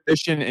 gas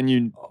station and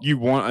you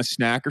want a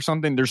snack or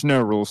something, there's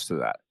no rules to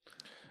that.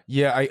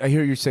 Yeah, I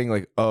hear you saying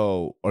like,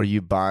 oh, are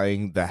you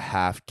buying the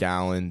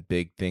half-gallon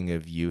big thing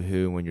of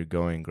Yoo-hoo when you're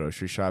going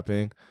grocery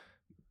shopping?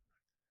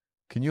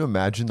 Can you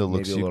imagine the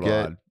looks Maybe a you'd little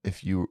get odd.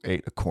 if you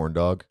ate a corn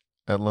dog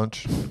at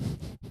lunch?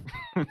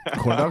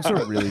 Corn dogs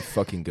are really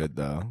fucking good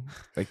though.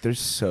 Like they're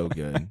so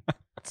good.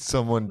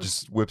 Someone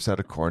just whips out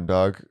a corn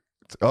dog.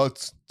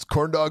 It's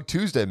corn dog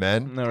Tuesday,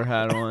 man. Never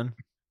had one.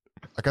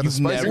 I got the You've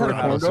spicy never corn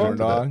had a dog. corn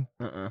dog?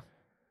 Uh-uh. Bro,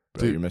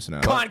 Dude, you're missing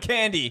out. Con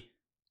candy.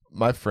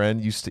 My friend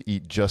used to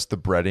eat just the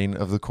breading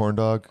of the corn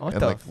dog What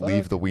and the like fuck?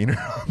 leave the wiener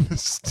on the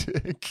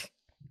stick.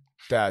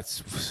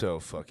 That's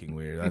so fucking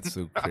weird. That's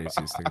the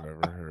craziest thing I've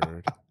ever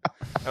heard.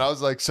 And I was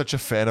like such a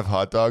fan of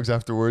hot dogs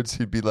afterwards.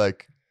 He'd be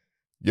like,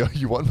 yo,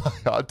 you want my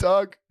hot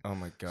dog? Oh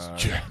my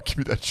god. Yeah, give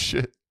me that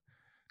shit.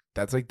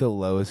 That's like the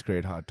lowest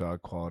grade hot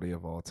dog quality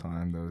of all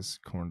time, those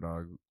corn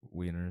dog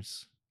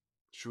wieners.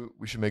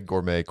 We should make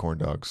gourmet corn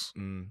dogs.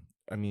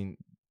 I mean,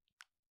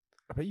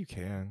 I bet you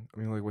can. I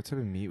mean, like, what type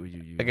of meat would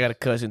you use? I got a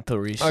cousin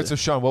Teresa. All right, so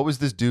Sean, what was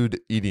this dude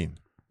eating?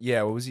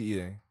 Yeah, what was he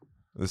eating?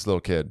 This little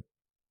kid.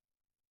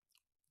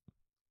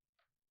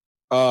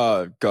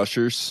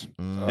 Gushers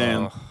Mm.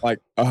 and Oh. like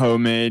a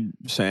homemade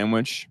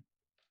sandwich,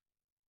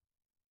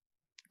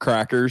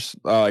 crackers,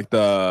 like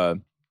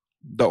the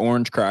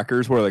orange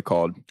crackers. What are they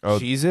called? Oh,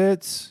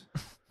 Cheez-Its?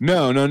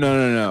 No. I The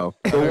know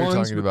what you're ones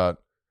talking with, about.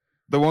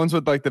 the ones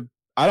with like the.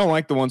 I don't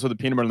like the ones with the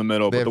peanut butter in the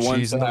middle, They but have the ones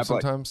cheese in that them have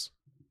like sometimes.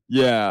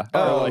 yeah,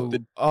 or like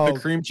the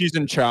cream cheese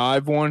and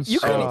chive ones. You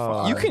can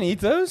Oh. you can eat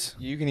those.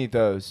 You can eat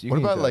those. You What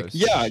can eat about, like, those.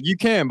 Yeah, you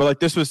can, but like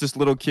this was this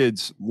little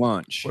kid's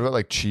lunch. What about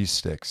like cheese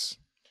sticks?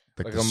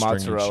 like the a stringy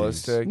mozzarella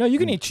cheese? stick? No, you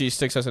can eat cheese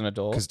sticks as an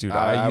adult. Because dude,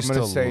 I'm I used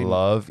gonna to say-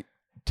 love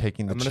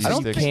taking the I'm gonna cheese say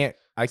you sticks. can't.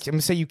 I'm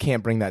gonna say you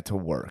can't bring that to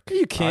work.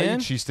 You I can.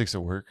 eat cheese sticks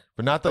at work,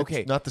 but not the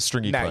Okay. not the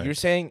stringy Now kind. you're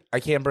saying I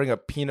can't bring a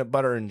peanut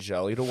butter and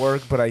jelly to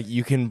work, but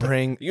you can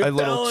bring a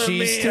little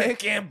cheese stick.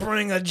 can't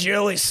bring a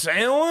jelly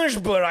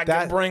sandwich, but I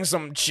That- bring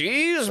some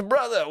cheese,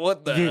 brother.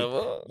 What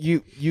the?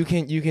 You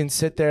can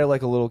sit there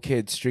like a little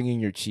kid stringing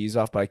your cheese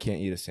off, but I can't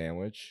eat a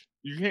sandwich.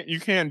 You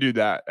can't do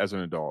that as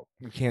an adult.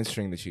 You can't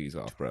string the cheese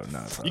off, bro.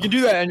 No, You can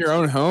do that in your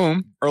own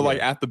home or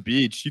like at the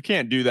beach. You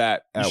can't do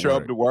that. You At show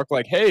work. up to work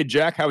like, "Hey,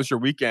 Jack, how was your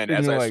weekend?" And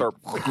As you're I like-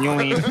 start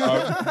peeling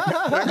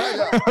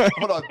up.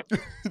 Hold on,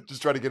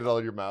 just try to get it all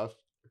in your mouth.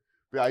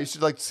 Yeah, I used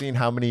to like seeing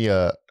how many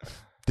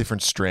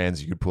different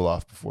strands you could pull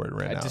off before it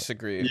ran I out.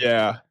 disagree.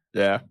 Yeah.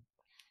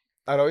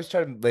 I'd always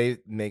try to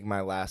make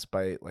my last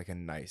bite like a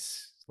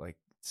nice, like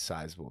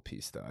sizable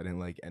piece, though. I didn't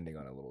like ending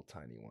on a little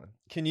tiny one.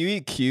 Can you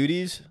eat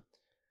cuties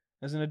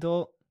as an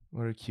adult?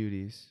 What are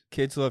cuties?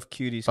 Kids love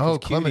cuties. 'cause Oh,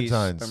 cuties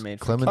clementines. are made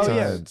from Clementines. Oh,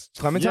 yeah. kids.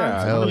 Clementines?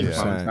 Yeah, hell yeah.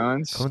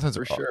 Clementines, Clementines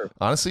for are sure.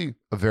 honestly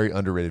a very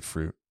underrated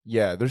fruit.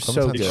 Yeah, they're so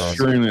Clementines good. are awesome.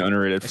 Extremely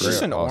underrated It's fruit.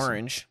 just an Awesome.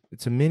 orange.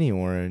 It's a mini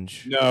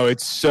orange. No,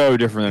 it's so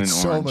different than It's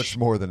an so orange. much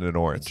more than an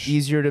orange. It's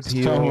easier to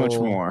peel. So much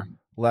more.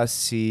 Less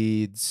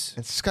seeds.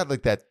 It's just got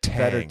like that tang.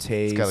 Better It's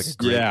got like a taste.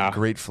 great, Yeah.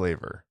 great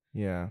flavor.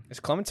 Yeah. Is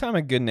Clementine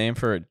a good name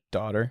for a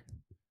daughter?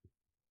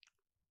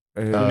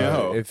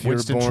 No. If you're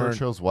Winston born,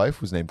 Churchill's wife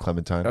was named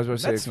Clementine. I was going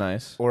to say, That's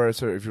nice. or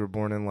sorry, if you were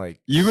born in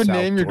like You would South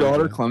name your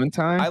daughter Georgia.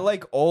 Clementine? I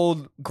like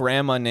old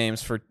grandma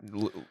names for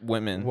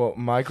women. Well,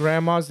 my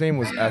grandma's name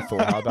was Ethel.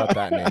 How about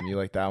that name? You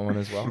like that one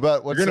as well? What about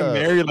You're what's gonna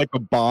marry like a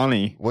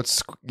Bonnie.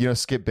 what's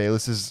Skip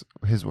Bayless's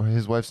his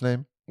wife's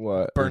name?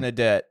 What?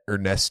 Bernadette.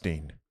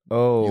 Ernestine.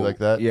 Oh, You like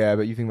that? Yeah,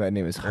 but you think that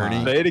name is Ernie?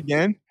 hot. Say it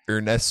again.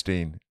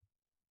 Ernestine.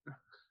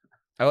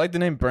 I like the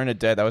name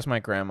Bernadette. That was my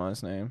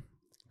grandma's name.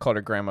 Called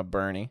her Grandma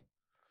Bernie.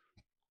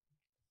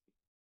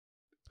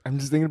 I'm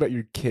just thinking about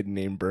your kid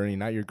named Bernie,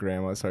 not your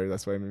grandma. Sorry,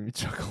 that's why it made me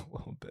chuckle a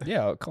little bit.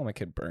 Yeah, I'll call my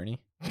kid Bernie.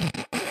 what,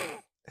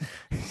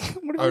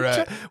 if All your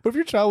right. what if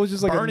your child was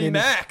just like a Bernie mini,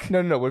 Mac.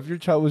 No. What if your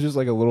child was just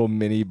like a little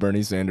mini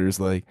Bernie Sanders,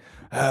 like,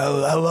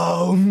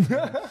 hello?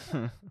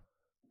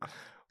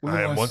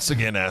 I am once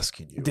again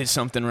asking you. Did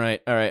something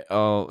right. All right,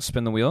 I'll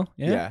spin the wheel.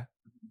 Yeah.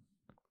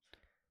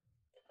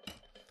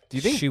 Do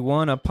you think? she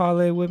won a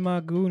parlay with my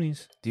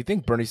Goonies? Do you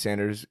think Bernie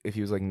Sanders, if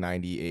he was like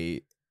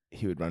 98,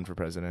 he would run for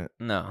president?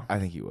 No. I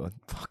think he would.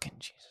 Fucking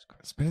Jesus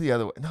Christ. Spin it the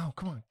other way. No,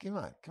 come on. You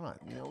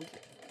know,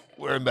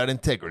 we're about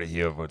integrity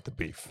here with the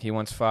beef. He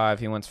wants 5.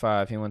 He wants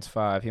 5. He wants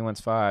 5. He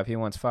wants 5. He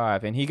wants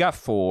 5. And he got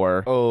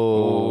 4.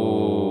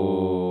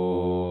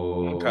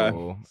 Oh.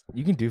 Okay.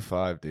 You can do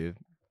 5, dude.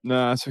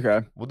 No, that's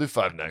okay. We'll do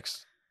 5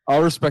 next.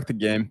 I'll respect the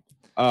game.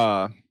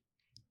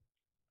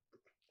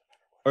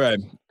 Okay.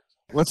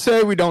 Let's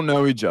say we don't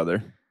know each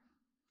other.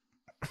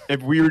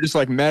 If we were just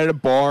like met at a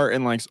bar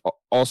and like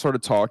all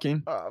started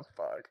talking, Oh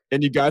fuck.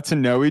 and you got to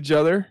know each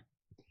other,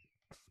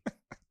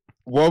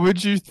 what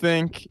would you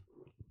think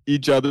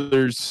each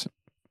other's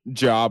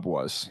job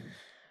was?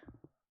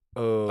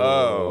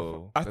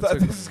 Oh, I that's thought a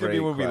this was gonna be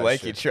great when we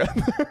like question. each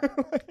other.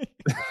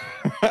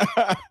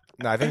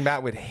 No, I think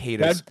Matt would hate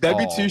us. That'd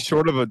be all. too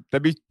short of a.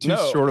 That'd be too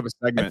No, short of a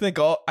segment.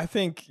 I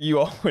think you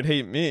all would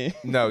hate me.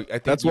 No, I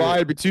think That's you why would-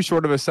 it'd be too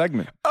short of a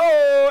segment.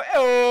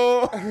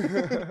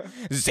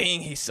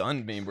 Zing, he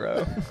sunned me,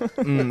 bro.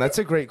 That's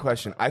a great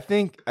question. I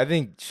think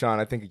Sean.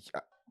 I think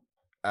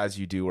as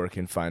you do work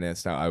in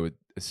finance now, I would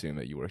assume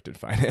that you worked in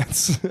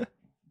finance.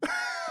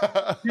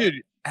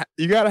 Dude,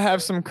 you got to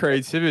have some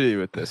creativity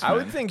with this. I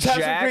would man. think Have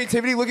some Jack.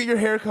 creativity. Look at your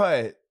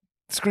haircut.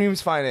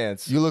 Screams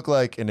finance. You look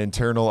like an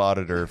internal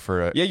auditor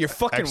for a Yeah, you're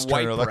fucking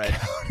white external bread.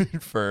 accounting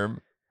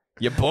firm.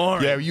 You're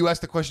boring. Yeah, you asked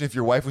the question if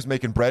your wife was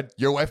making bread.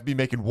 Your wife would be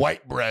making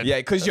white bread. Yeah,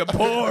 because you're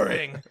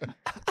boring.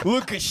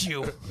 Look at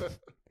you.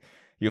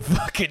 You're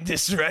fucking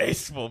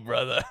disgraceful,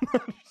 brother.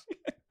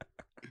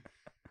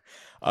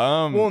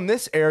 Well, in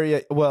this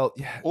area, yeah.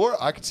 Or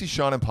I could see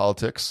Sean in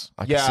politics.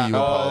 I could Yeah. see you in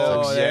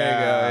politics. there you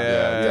go.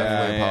 Yeah,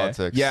 definitely in yeah.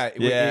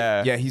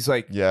 politics. Yeah, he's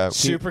like, Yeah.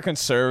 super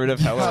conservative,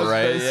 hella I was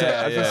right. gonna say-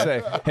 I was gonna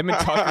say. Him and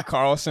Tucker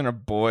Carlson are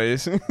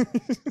boys.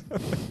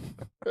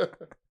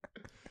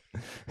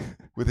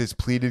 With his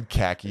pleated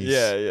khakis.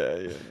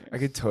 yeah. I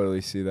could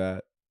totally see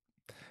that.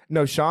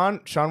 No, Sean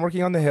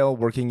working on the hill,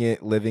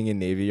 living in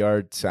Navy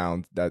Yard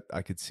sound that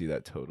I could see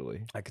that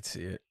totally. I could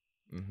see it.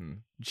 Mm-hmm.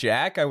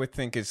 Jack, I would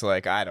think is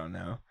like, I don't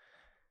know,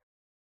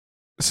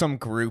 some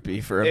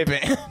groupie for a If-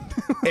 band.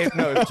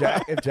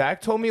 If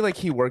Jack told me like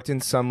he worked in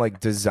some like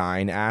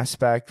design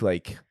aspect,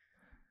 like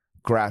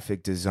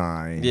graphic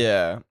design.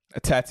 Yeah, a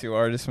tattoo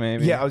artist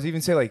maybe. Yeah, I was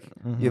even say like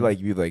Mhm. you'd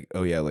be like,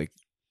 oh yeah, like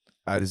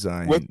I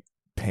design What-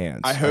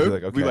 pants. I I'd be hope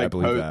like, okay, we, I like,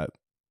 believe post- that.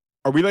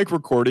 Are we like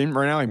recording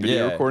right now? Like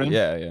video recording?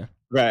 Yeah.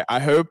 Right. I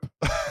hope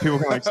people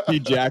can like see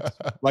Jack's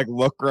like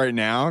look right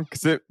now,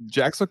 because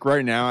Jack's look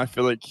right now, I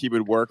feel like he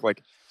would work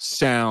like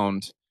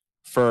sound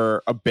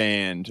for a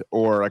band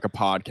or like a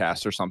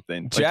podcast or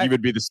something. Like Jack- he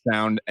would be the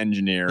sound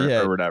engineer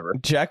Yeah. or whatever.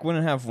 Jack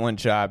wouldn't have one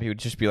job. He would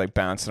just be like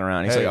bouncing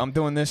around. He's Hey. like, I'm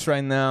doing this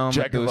right now. I'm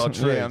Jack doing of all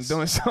something- yeah, I'm trades.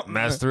 doing something.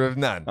 Master of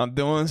none. I'm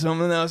doing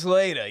something else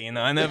later. You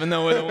know, I never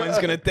know where the wind's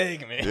gonna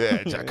take me.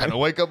 Yeah, I kind of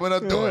wake up when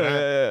I'm doing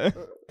it.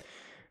 Yeah.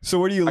 So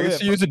where do you I live?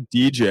 guess you use a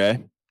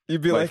DJ.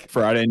 You'd be Like, like,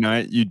 Friday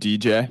night, you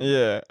DJ.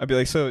 yeah. I'd be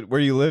like, so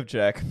where do you live,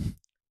 Jack?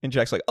 And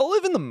Jack's like, I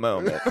live in the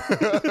moment.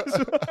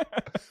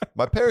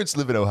 My parents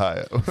live in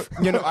Ohio.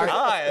 You know,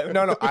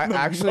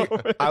 I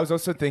I was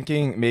also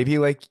thinking maybe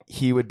like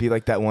he would be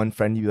like that one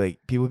friend. You like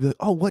people would be like,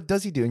 oh, what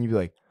does he do? And you'd be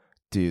like,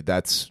 dude,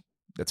 that's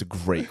a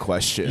great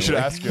question. You should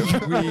Like, ask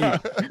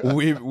him.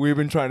 we've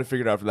been trying to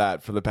figure it out for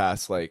that for the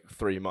past like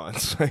 3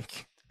 months.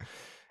 Like,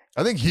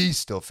 I think he's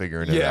still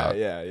figuring it out.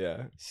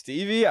 yeah.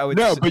 Stevie, I would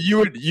No, s- but you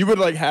would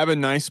like have a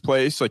nice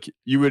place. Like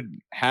you would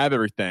have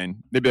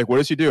everything. They'd be like, "What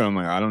does he do?" I'm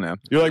like, "I don't know."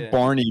 You're like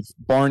Yeah.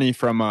 Barney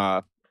from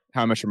How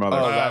I Met Your Mother.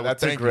 Oh, well,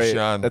 that's a thank you, great.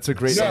 Sean. That's a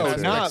great. No,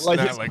 answer. not Like, like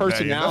not his like that,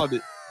 you know?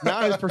 personality.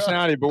 Not his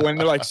personality, but when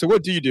they're like, "So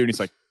what do you do?" and he's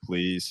like,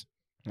 "Please."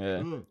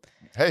 yeah.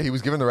 Hey, he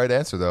was given the right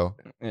answer though.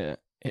 Yeah.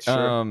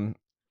 Sure.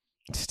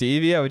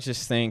 Stevie, I would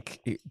just think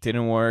it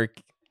didn't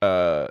work.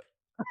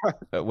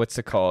 What's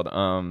it called?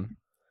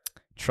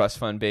 Trust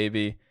fund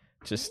baby.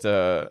 Just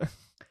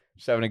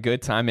having a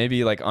good time.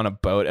 Maybe like on a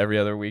boat every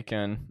other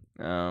weekend.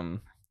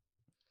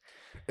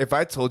 If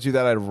I told you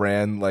that I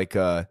ran like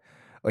a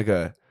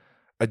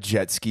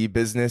jet ski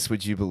business,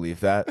 would you believe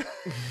that?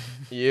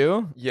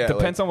 You? Yeah,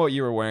 Depends on what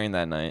you were wearing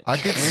that night.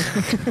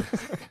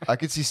 I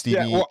could see Stevie.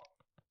 Yeah, well,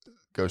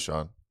 Go,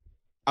 Sean.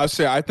 I'll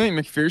say I think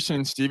McPherson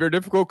and Stevie are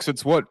difficult because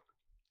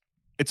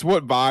it's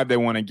what vibe they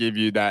want to give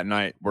you that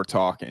night we're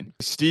talking.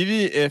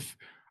 Stevie, if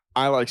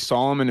I like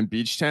saw him in a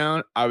beach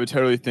town, I would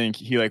totally think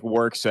he like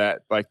works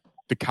at like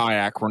the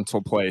kayak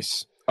rental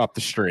place up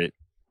the street.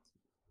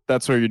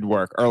 That's where you'd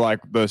work, or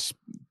like the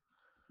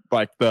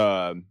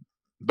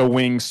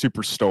Wing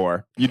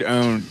Superstore. You'd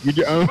own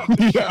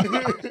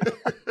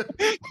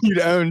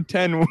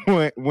 10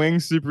 Wing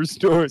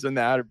Superstores in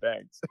the Outer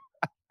Banks.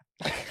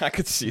 I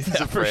could see He's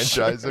that a for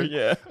sure. franchiser.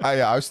 Yeah.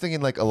 I was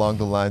thinking like along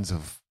the lines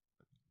of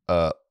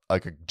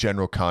like a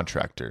general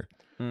contractor.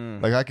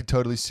 Mm. Like I could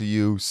totally see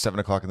you 7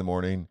 o'clock in the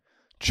morning,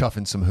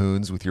 chuffing some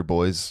hoons with your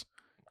boys.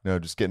 You know,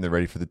 just getting them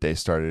ready for the day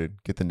started.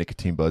 Get the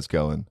nicotine buzz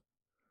going.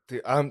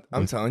 Dude, I'm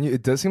telling you,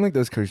 it does seem like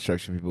those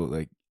construction people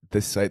like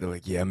this site. They're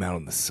like, yeah, I'm out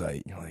on the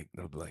site. You're like,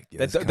 they'll be like, yeah,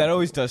 this That kinda-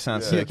 always does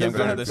sound sick. Yeah, I'm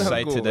going to that the sounds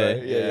site cool, today.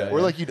 right? Yeah, yeah. Or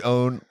like you'd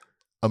own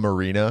a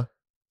marina.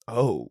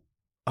 Oh,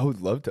 I would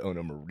love to own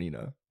a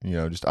marina. You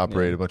know, just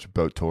operate Yeah. a bunch of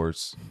boat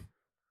tours.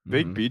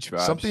 Big Mhm. beach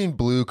vibes. Something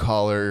blue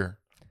collar.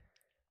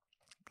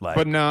 Like,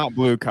 but not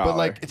blue collar. but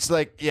like it's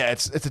like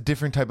it's a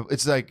different type of.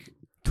 It's like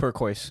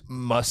Turquoise.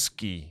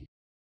 musky.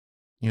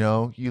 You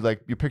know, you're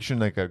picturing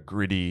like a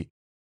gritty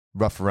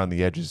rough around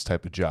the edges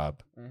type of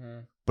job.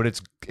 But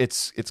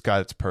it's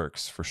got its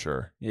perks for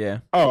sure. Yeah.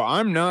 Oh,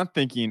 I'm not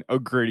thinking a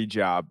gritty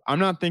job. I'm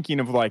not thinking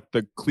of like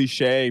the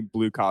cliche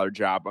blue collar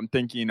job. I'm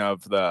thinking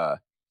of the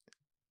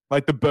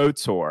boat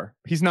tour.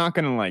 He's not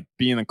gonna like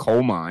be in the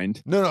coal mine.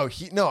 No.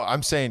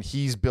 I'm saying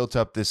he's built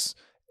up this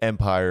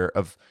empire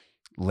of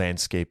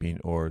landscaping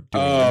or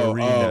doing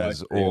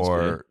marinas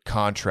or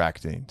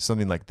contracting,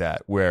 something like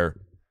that, where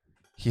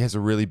he has a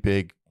really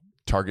big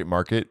target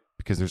market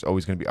because there's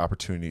always going to be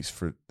opportunities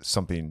for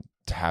something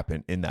to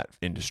happen in that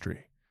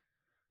industry.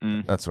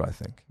 That's what I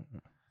think.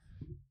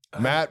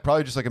 Matt,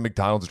 probably just like a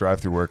McDonald's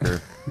drive-thru worker.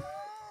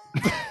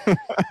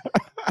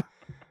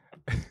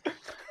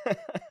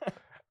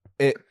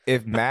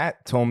 If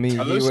Matt told me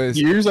Are he those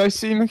was years I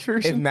see if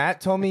McPherson.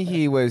 Matt told me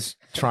he was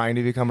trying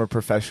to become a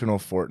professional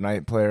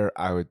Fortnite player,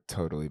 I would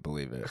totally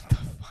believe it.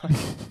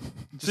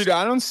 Dude,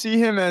 I don't see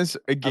him as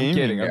a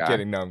gaming guy. I'm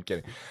kidding. No, I'm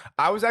kidding.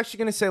 I was actually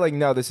gonna say like,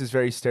 no, this is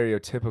very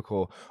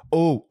stereotypical.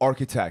 Oh,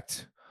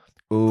 architect.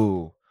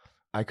 Ooh,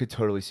 I could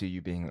totally see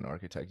you being an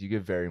architect. You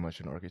give very much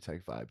an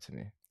architect vibe to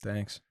me.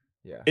 Thanks.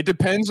 Yeah. It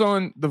depends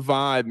on the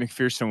vibe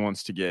McPherson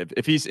wants to give.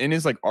 If he's in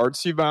his like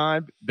artsy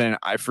vibe, then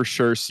I for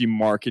sure see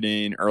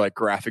marketing or like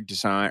graphic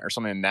design or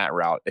something in that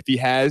route. If he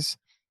has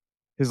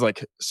his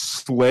like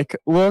slick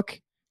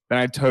look, then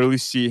I totally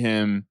see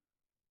him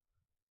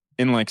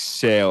in like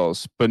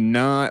sales, but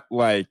not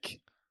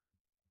like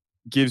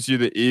gives you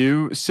the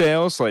ew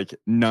sales, like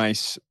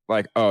nice,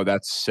 like, oh,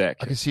 that's sick.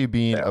 I can see you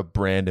being a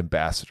brand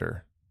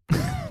ambassador.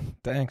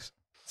 Thanks.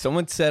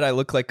 Someone said I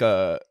look like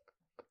a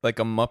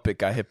Muppet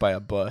got hit by a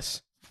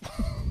bus.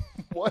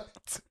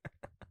 What?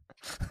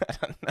 I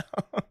don't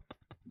know.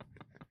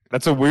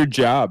 That's a weird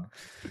job.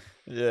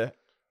 Yeah.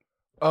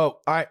 Oh,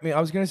 I mean,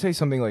 I was gonna say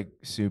something like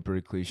super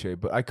cliche,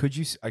 but I could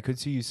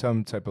see you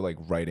some type of like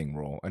writing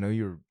role. I know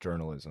you're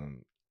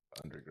journalism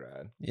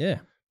undergrad, Yeah.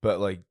 but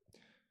like,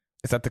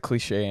 Is that the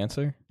cliche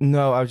answer?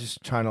 no, I was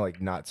just trying to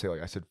like not say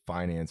like I said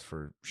finance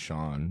for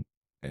Sean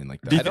and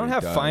like that. I don't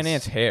have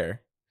finance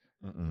hair.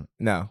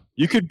 No.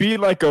 You could be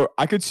like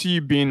I could see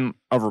you being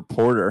a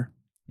reporter.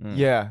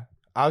 Yeah,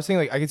 I was thinking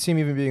like I could see him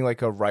even being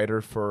like a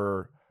writer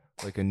for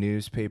like a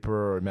newspaper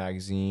or a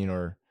magazine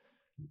or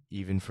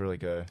even for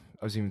like I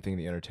was even thinking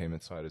the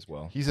entertainment side as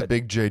well. He's a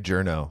big J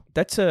Journo.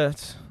 That's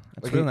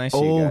Like real nice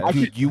of you guys.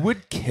 dude, you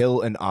would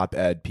kill an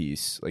op-ed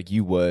piece. Like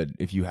you would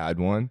if you had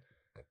one.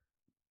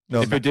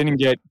 No, If it didn't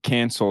get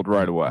canceled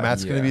right away.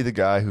 Matt's gonna Yeah. be the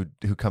guy who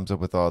comes up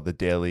with all the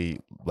daily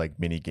like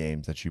mini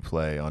games that you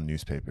play on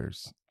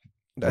newspapers,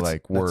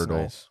 like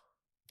Wordle nice.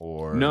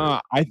 or No,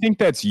 I think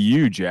that's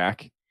you,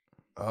 Jack.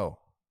 Oh,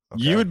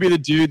 You would be the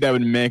dude that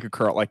would make the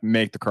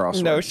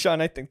crossword. No, Sean,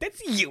 I think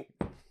that's you.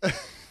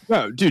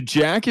 No, dude,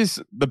 Jack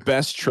is the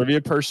best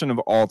trivia person of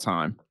all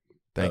time.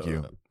 Thank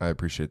you. I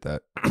appreciate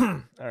that.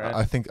 All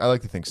right. I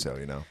like to think so.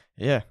 You know,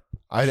 Yeah.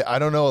 I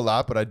don't know a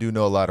lot, but I do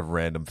know a lot of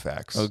random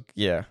facts. Oh,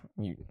 yeah.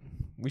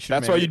 We should.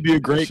 That's why you'd be a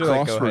great go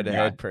crossword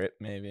head to head,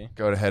 maybe.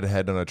 Go head to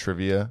head on a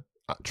trivia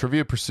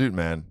pursuit,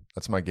 man.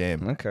 That's my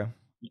game. Okay.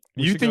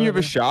 You think you have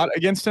a shot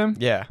against him?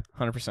 Yeah,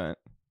 100%.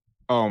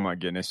 Oh my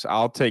goodness.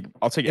 I'll take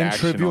In action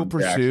Trivial on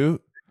Jack.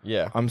 Pursuit.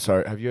 Yeah. I'm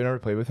sorry. Have you ever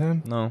played with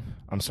him? No.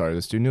 I'm sorry.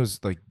 This dude knows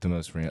like the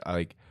most.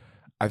 I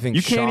think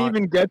You Sean, can't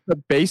even get the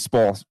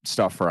baseball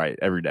stuff right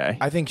every day.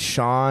 I think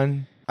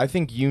Sean. I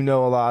think you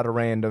know a lot of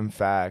random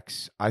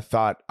facts. I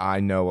thought I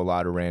know a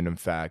lot of random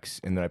facts,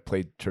 and then I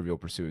played Trivial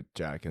Pursuit with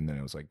Jack, and then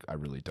it was like I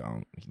really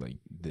don't. Like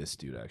this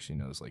dude actually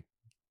knows like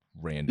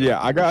random. Yeah,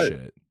 I got-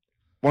 shit.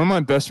 One of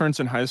my best friends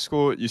in high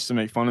school used to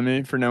make fun of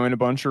me for knowing a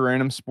bunch of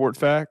random sport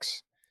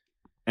facts.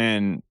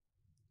 And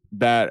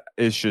that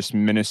is just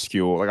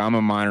minuscule. Like I'm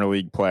a minor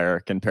league player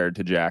compared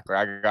to Jack.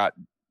 Like I got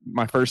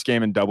my first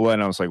game in double A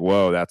and I was like,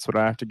 whoa, that's what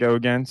I have to go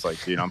against.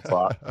 Like, dude, I'm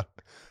flop.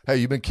 Hey,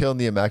 you've been killing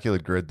the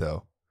immaculate grid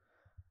though.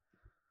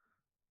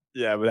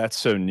 Yeah, but that's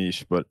so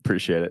niche, but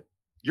appreciate it.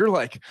 You're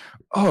like,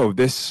 oh,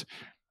 this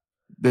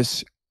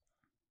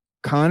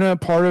kind of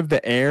part of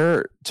the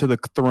heir to the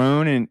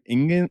throne in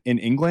England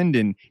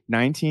in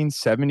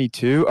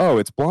 1972. Oh,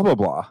 it's blah blah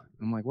blah.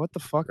 I'm like, what the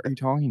fuck are you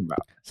talking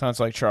about? Sounds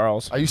like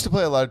Charles. I used to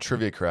play a lot of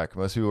trivia crack.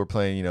 Most people were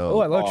playing, you know, Oh,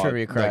 I love Oh,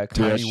 trivia like crack.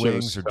 Yeah, tiny shit was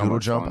wings or so doodle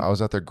much jump. fun. I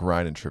was out there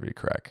grinding trivia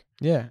crack.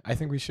 Yeah, I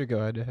think we should go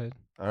head to head.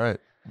 All right,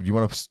 you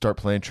want to start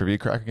playing trivia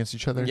crack against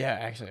each other? Yeah,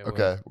 actually. I will.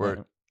 Okay,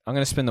 word. I'm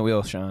gonna spin the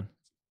wheel, Sean.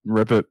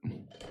 Rip it.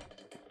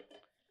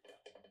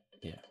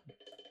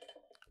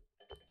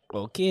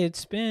 Well, kid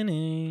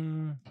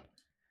spinning.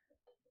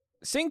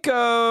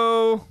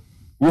 Cinco.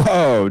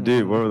 Whoa,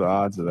 dude, what were the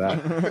odds of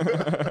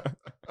that?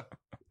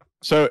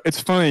 So it's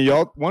funny,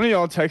 y'all. One of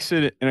y'all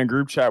texted in a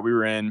group chat we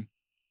were in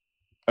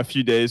a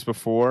few days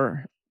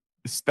before.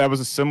 That was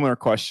a similar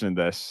question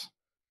to this,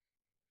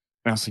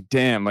 and I was like,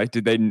 "Damn! Like,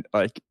 did they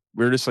like?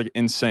 We were just like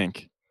in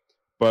sync."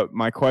 But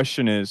my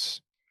question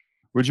is,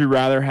 would you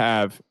rather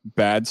have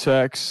bad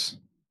sex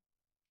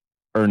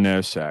or no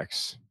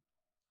sex?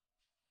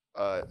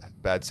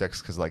 Bad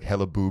sex because like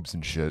hella boobs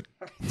and shit.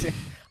 I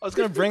was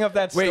gonna bring up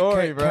that Wait,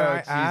 story, can, bro. can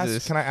I ask?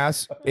 Jesus. Can I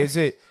ask?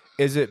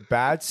 Is it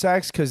bad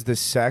sex because the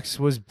sex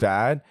was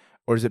bad,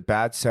 Or is it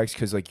bad sex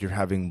because like you're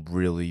having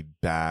really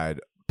bad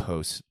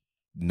post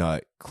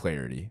nut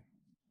clarity?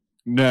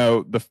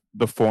 No,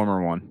 the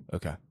former one.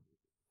 Okay.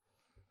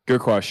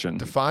 Good question.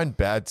 Define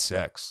bad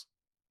sex.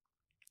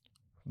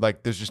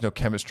 Like there's just no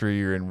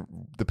chemistry, or in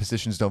the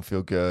positions don't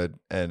feel good,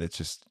 and it's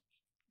just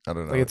I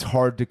don't know. Like it's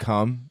hard to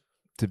come,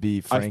 to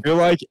be frank. I feel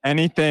like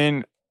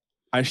anything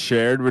I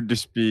shared would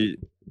just be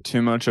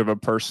too much of a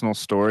personal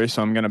story,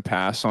 so I'm going to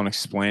pass on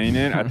explaining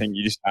it. I think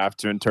you just have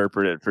to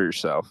interpret it for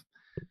yourself.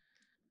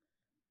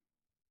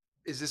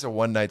 Is this a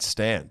one night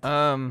stand?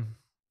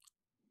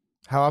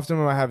 How often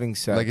am I having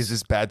sex? Like, is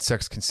this bad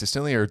sex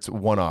consistently, or it's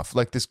one off?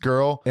 Like this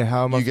girl, and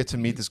how you get to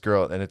meet this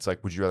girl, and it's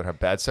like, would you rather have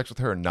bad sex with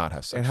her or not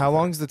have sex? And with how her?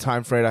 long is the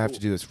time frame I have to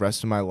do this?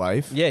 Rest of my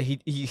life? Yeah,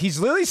 he's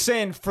literally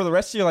saying for the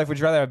rest of your life, would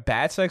you rather have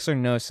bad sex or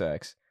no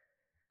sex?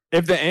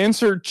 If the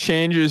answer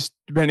changes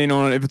depending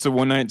on if it's a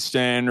one night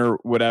stand or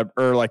whatever,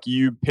 or like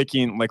you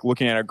picking, like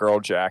looking at a girl,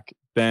 Jack,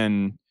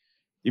 then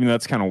even though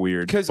that's kind of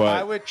weird. Because but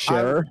I would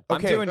sure.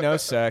 I'm doing no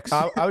sex.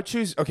 I would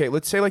choose. Okay,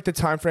 let's say like the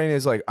time frame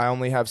is like I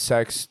only have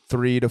sex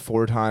 3 to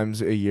 4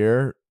 times a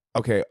year.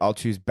 Okay, I'll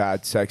choose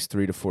bad sex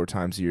 3 to 4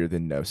 times a year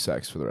than no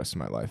sex for the rest of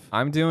my life.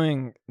 I'm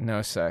doing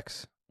no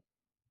sex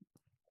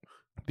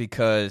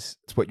because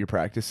It's what you're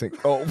practicing.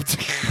 Oh,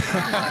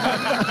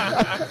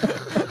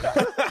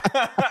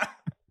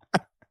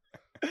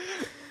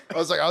 I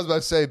was about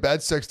to say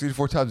bad sex 3 to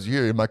 4 times a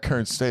year in my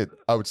current state.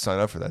 I would sign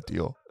up for that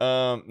deal.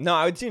 no,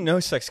 I would do no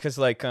sex because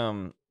like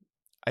I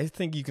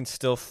think you can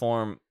still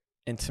form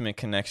intimate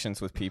connections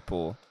with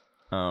people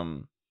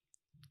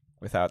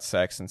without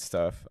sex and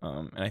stuff.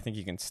 And I think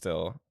you can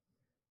still,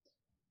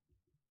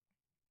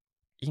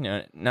 you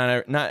know,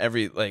 not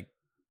every like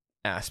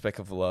aspect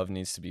of love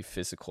needs to be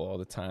physical all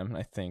the time. And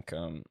I think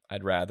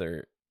I'd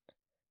rather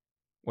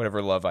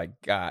whatever love I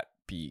got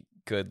be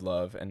good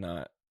love and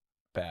not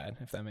bad,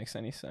 if that makes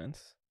any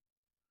sense.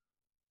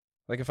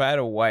 Like if I had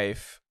a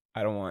wife,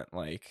 I don't want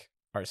like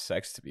our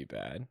sex to be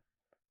bad.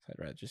 I'd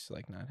rather just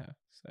like not have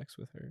sex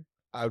with her.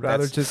 I'd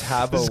rather just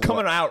have this a is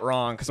coming out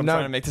wrong because I'm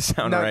trying to make this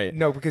sound right.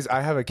 No, because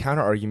I have a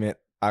counter argument.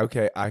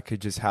 Okay, I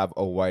could just have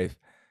a wife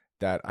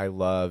that I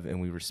love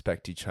and we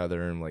respect each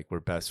other and like we're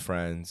best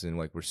friends and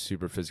like we're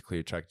super physically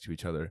attracted to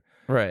each other.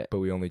 Right. But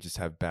we only just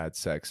have bad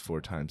sex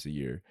 4 times a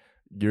year.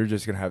 You're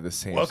just gonna have the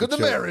same. Welcome to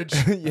marriage.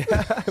 Yeah,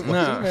 welcome to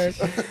marriage.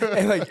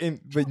 And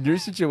like, but your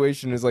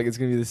situation is like it's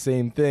gonna be the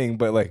same thing.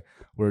 But like,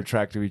 we're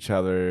attracted to each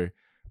other,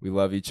 we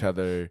love each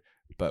other,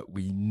 but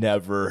we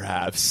never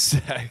have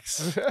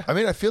sex. I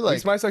mean, I feel At like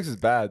least my sex is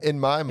bad. in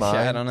my mind,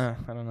 Yeah, I don't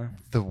know.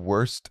 the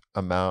worst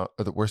amount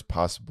or the worst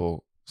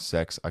possible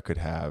sex I could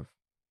have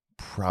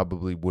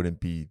probably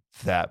wouldn't be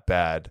that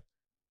bad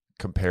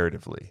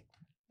comparatively.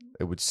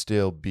 It would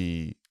still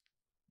be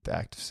the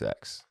act of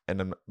sex.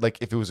 And I'm like,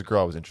 if it was a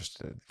girl I was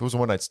interested in, if it was a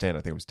one night stand, I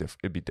think it was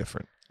it'd be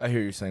different. I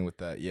hear you saying with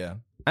that. Yeah.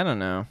 I don't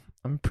know.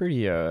 I'm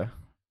pretty I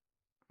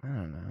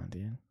don't know,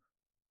 dude.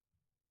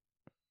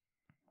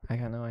 I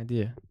got no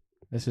idea.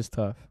 This is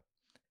tough.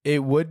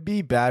 It would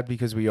be bad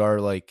because we are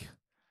like,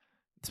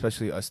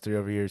 especially us 3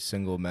 over here,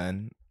 single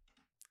men.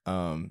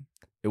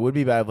 It would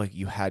be bad if, like,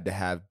 you had to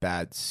have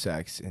bad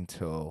sex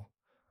until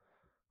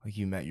like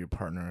you met your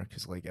partner,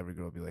 because like every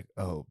girl would be like,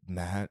 "Oh,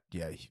 Matt,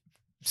 yeah, he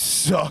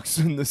sucks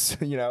in this,"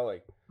 you know,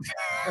 like.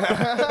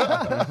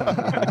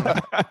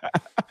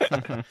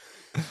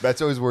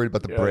 Matt's always worried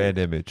about the Yeah. brand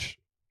image.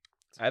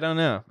 I don't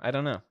know.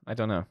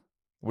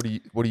 What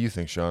do you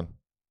think, Sean?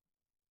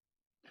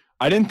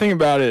 I didn't think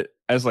about it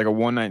as like a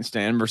one night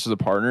stand versus a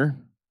partner.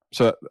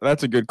 So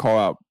that's a good call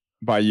out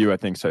by you, I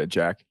think, said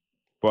Jack.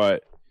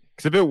 But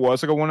because if it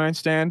was like a one night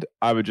stand,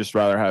 I would just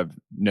rather have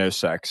no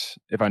sex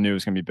if I knew it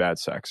was going to be bad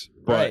sex.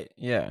 But Right.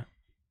 Yeah.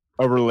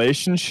 a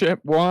relationship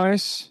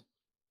wise,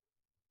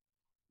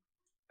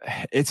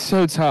 it's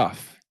so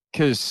tough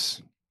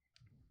because,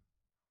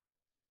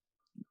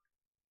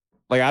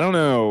 like, I don't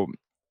know.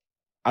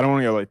 I don't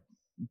want to go like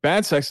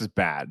bad sex is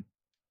bad.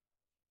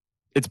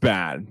 It's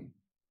bad.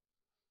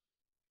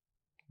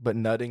 But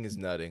nutting is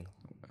nutting.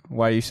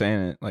 Why are you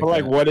saying it like But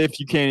like, that? what if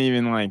you can't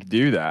even like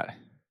do that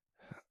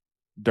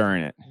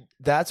during it?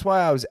 That's why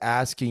I was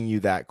asking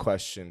you that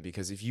question,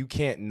 because if you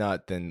can't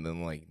nut, then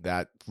like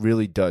that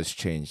really does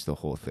change the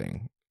whole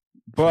thing.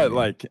 But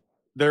like,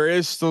 there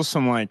is still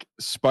some like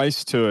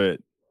spice to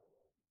it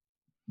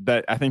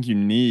that I think you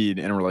need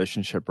in a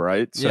relationship,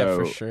 right? Yeah,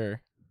 for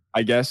sure.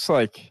 I guess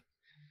like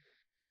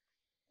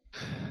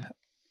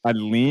I'd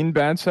lean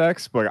bad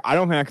sex, but I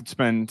don't think I could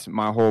spend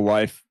my whole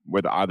life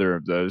with either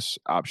of those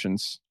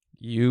options.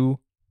 You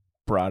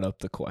brought up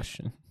the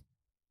question.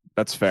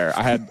 That's fair.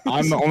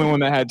 I'm the only one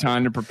that had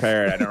time to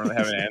prepare it. I don't really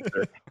have an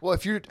answer. Well,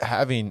 if you're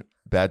having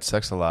bad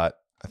sex a lot,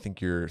 I think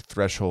your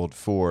threshold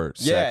for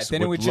Yeah, sex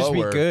then it would just be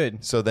lower.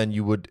 good. So then it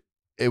would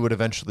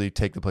eventually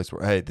take the place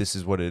where, hey, this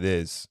is what it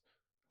is.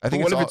 I But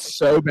think what if all, it's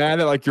so bad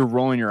that like you're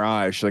rolling your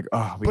eyes? You're like,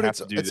 oh, we but have it's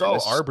to do it's this.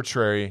 all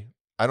arbitrary.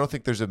 I don't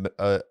think there's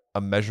a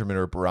measurement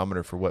or a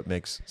barometer for what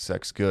makes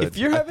sex good. If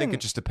you're I having- think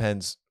it just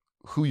depends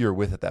who you're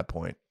with at that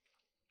point.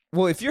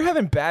 Well, if you're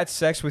having bad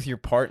sex with your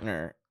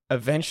partner,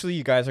 eventually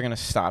you guys are going to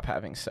stop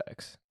having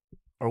sex.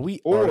 Are we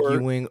Or-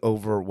 arguing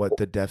over what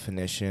the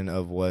definition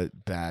of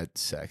what bad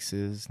sex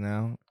is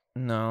now?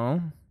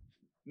 No.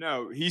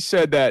 No, he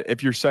said that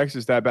if your sex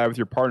is that bad with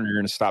your partner, you're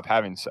going to stop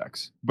having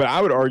sex. But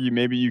I would argue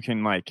maybe you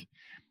can like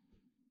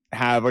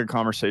have like a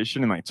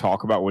conversation and like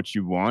talk about what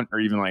you want, or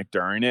even like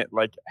during it,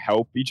 like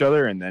help each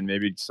other, and then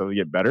maybe slowly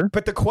get better.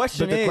 But the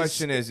question But the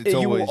question is, it's you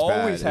always will bad.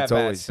 always have It's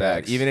bad always bad.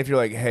 sex. Even if you're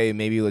like, hey,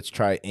 maybe let's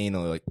try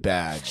anal, like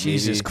bad.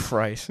 Jesus Maybe-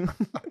 Christ.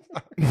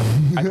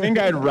 I think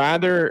I'd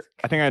rather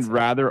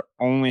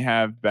only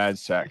have bad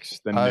sex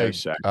than no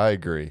sex. I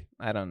agree.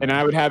 I don't know. And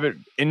I would have it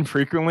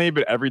infrequently,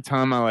 but every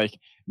time I like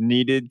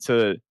needed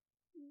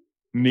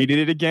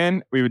it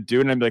again, we would do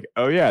it, and I'd be like,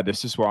 oh yeah,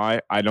 this is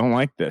why I don't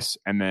like this.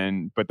 And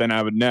then but then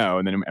I would know,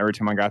 and then every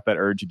time I got that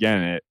urge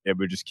again, it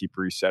would just keep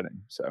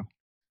resetting. So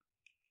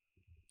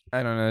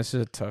I don't know. This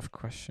is a tough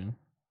question.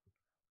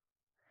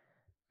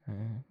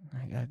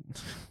 I got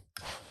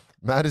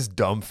Matt is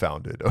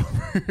dumbfounded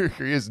over here.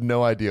 He has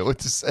no idea what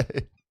to say.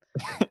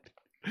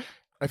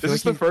 I this feel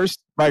is like the first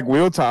like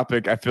wheel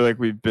topic I feel like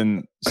we've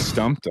been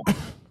stumped on.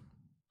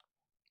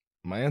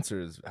 my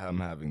answer is I'm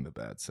having the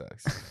bad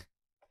sex.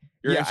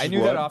 Your yeah, answer's I knew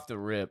what? that off the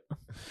rip.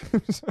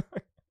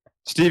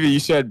 Stevie, you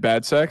said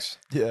bad sex?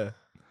 Yeah.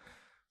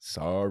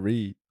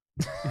 Sorry.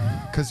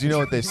 Because you know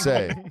what they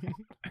say.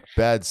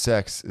 Bad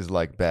sex is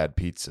like bad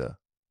pizza.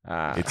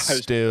 It's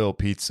still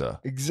pizza.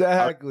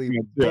 Exactly.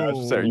 Yeah, I was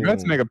just saying, you have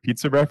to make a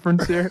pizza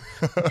reference here.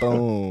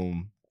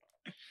 Boom.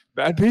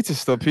 Bad pizza's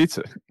still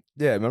pizza.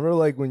 Yeah, remember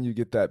like when you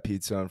get that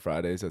pizza on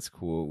Fridays? That's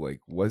cool. Like,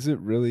 was it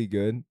really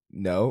good?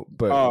 No,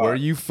 but Oh. were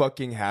you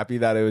fucking happy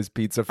that it was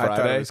Pizza I Friday?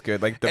 thought it was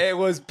good. Like the It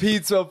was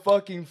Pizza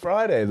fucking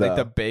Friday, though. like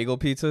the bagel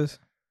pizzas.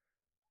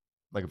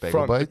 Like a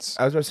bagel bites.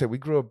 I was about to say we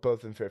grew up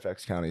both in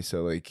Fairfax County,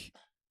 so like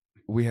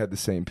we had the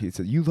same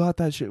pizza. You thought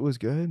that shit was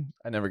good?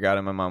 I never got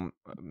it. My mom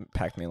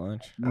packed me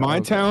lunch. My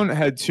okay. town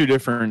had two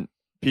different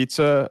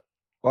pizza,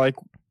 like,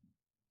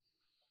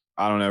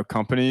 I don't know,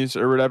 companies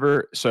or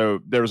whatever. So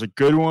there was a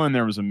good one,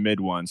 there was a mid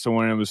one. So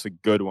when it was the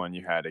good one,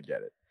 you had to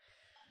get it.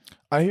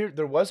 I hear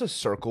there was a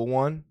circle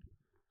one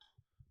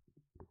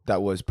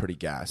that was pretty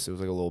gas. It was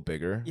like a little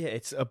bigger. Yeah,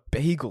 it's a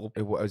bagel.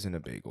 It wasn't a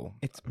bagel.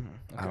 It's.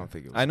 I don't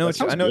think it was. I know. That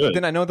sounds I know. good.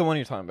 Then I know the one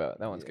you're talking about.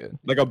 That one's good.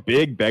 Like a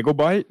big bagel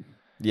bite.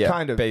 Yeah,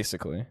 Kind of.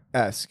 basically.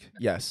 esque.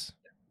 Yes,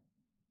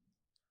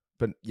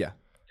 but yeah.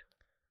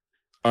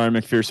 All right,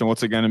 McPherson,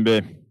 what's it gonna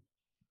be?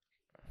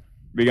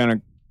 We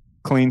gonna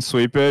clean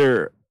sweep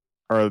it,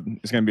 or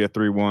it's gonna be a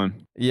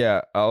 3-1?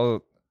 Yeah,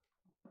 I'll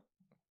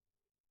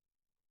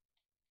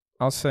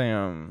say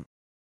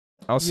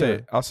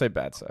I'll say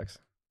bad sex.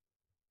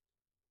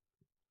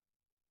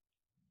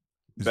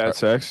 Bad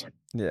sex.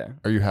 Yeah,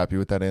 Are you happy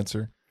with that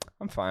answer?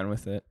 I'm fine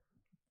with it.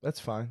 That's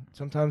fine.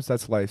 Sometimes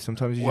that's life.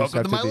 Sometimes you just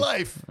Welcome have to to my be,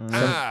 life. Mm.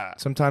 Ah.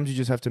 Sometimes you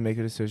just have to make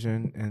a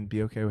decision and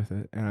be okay with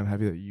it. And I'm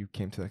happy that you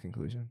came to that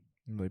conclusion.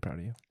 I'm really proud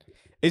of you.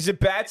 Is it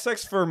bad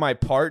sex for my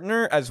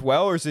partner as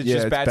well, or is it Yeah,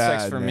 just it's bad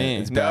sex bad, for man. me?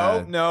 It's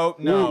No, bad. no.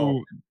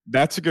 Ooh,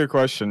 that's a good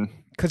question.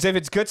 Because if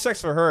it's good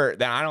sex for her,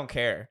 then I don't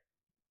care.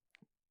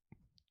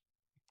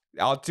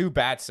 I'll do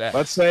bad sex.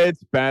 Let's say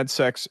it's bad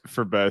sex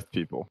for both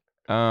people.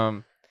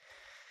 Yeah.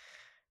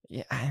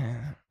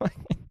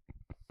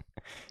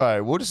 All right,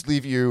 we'll just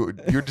leave you.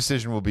 Your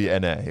decision will be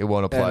NA. It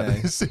won't apply NA.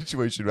 to this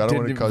situation. I don't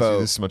want to Didn't cause vote. you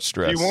this much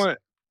stress. Do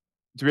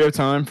we have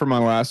time for my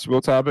last wheel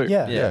topic?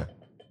 Yeah. Yeah.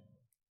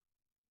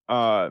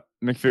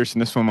 McPherson,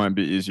 this one might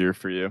be easier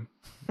for you.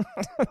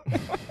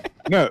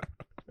 No,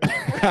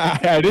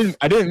 I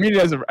didn't mean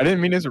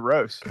it as a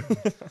roast.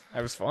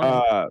 That was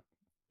fun.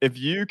 If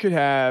you could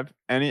have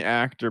any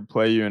actor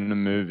play you in a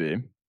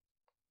movie,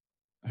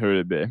 who would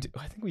it be?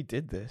 I think we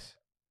did this.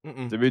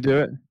 Mm-mm. Did we do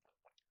it?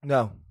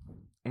 No.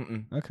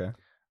 Mm-mm. Okay.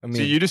 I mean,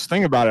 See, you just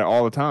think about it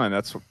all the time.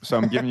 So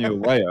I'm giving you a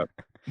layup.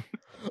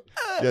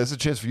 Yeah, it's a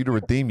chance for you to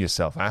redeem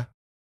yourself, huh?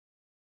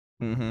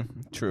 Mm-hmm.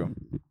 True.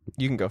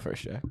 You can go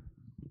first, Jack.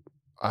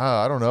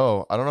 I don't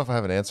know. I don't know if I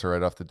have an answer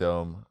right off the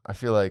dome. I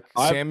feel like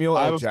Samuel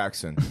I L. have-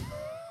 Jackson.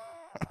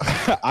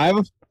 I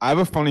have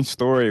a funny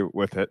story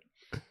with it.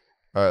 all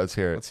right, let's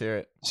hear it. Let's hear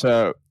it.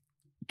 So,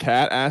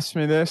 Kat asked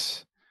me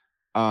this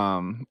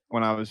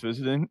when I was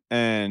visiting,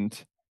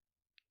 and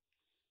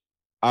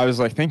I was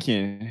like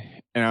thinking,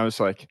 and I was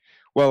like,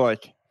 well,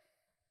 like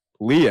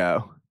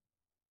Leo.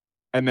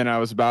 And then I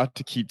was about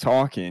to keep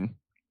talking,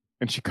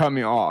 and she cut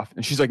me off,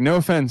 and she's like, no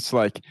offense,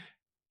 like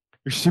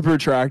you're super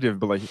attractive,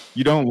 but like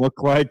you don't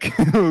look like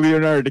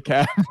Leonardo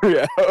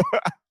DiCaprio.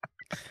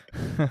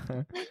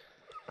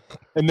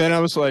 And then I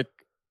was like,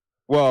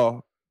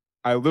 well,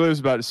 I literally was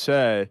about to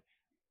say,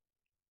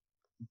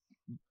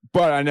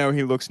 but I know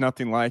he looks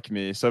nothing like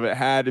me. So if it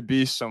had to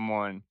be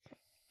someone,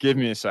 give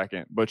me a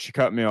second. But she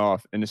cut me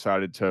off and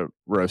decided to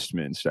roast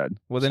me instead.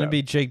 Well, then So, it'd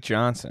be Jake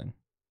Johnson.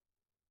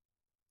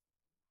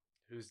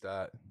 Who's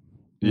that?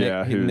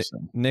 yeah. Who's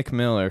Nick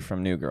Miller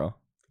from New Girl.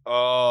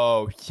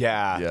 Oh,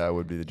 yeah. Yeah, it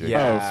would be the Jake.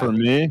 Yeah. Oh, for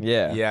me?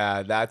 Yeah.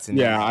 Yeah, that's an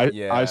Yeah,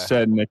 easy- I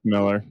said Nick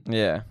Miller.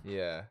 Yeah.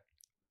 Yeah.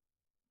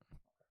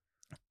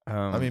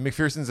 I mean,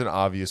 McPherson's an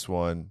obvious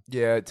one.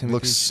 Yeah, Timothy.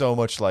 Looks so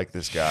much like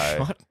this guy.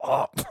 Shut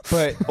up.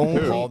 but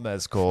only Paul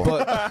Mescal.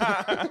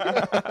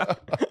 But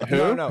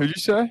Who? No. Who'd you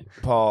say?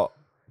 Paul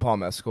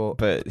Mescal.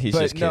 But he's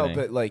but just kidding.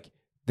 but like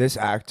this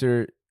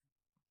actor,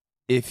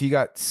 if he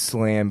got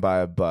slammed by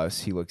a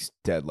bus, he looks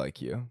dead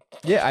like you.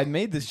 Yeah, I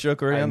made this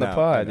joke already I on the know,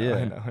 pod. I know, yeah,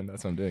 I know, and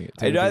that's why I'm doing it.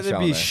 I'd Timothy either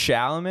be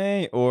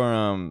Chalamet. Chalamet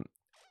or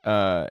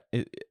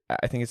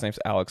I think his name's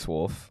Alex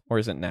Wolf, or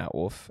is it Nat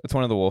Wolf? It's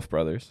one of the Wolf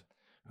brothers.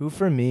 Who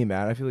for me,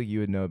 Matt? I feel like you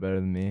would know better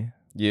than me.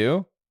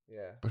 You?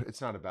 Yeah. But it's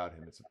not about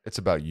him. It's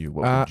about you.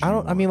 What I would you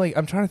don't. I mean, want? like,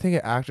 I'm trying to think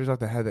of actors off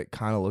the head that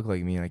kind of look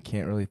like me, and I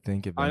can't really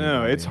think of. I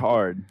know it's anybody.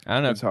 hard. I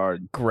don't know. It's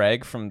hard.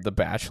 Greg from The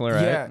Bachelor,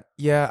 right?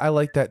 Yeah, I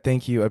like that.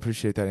 Thank you. I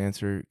appreciate that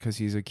answer because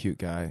he's a cute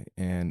guy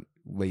and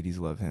ladies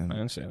love I him.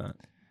 didn't say that.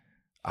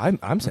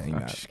 I'm saying I'm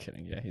that. just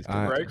kidding. Yeah, he's good.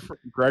 I-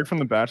 Greg from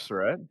The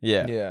Bachelorette.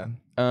 yeah.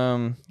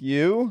 Yeah.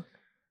 You?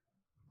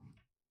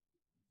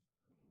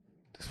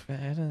 I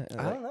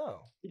don't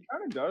know. He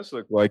kind of does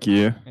look like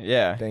you.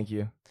 Yeah. Thank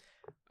you.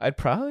 I'd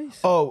probably.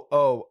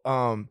 Oh. I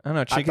don't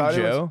know. I Chicken thought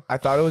Joe. I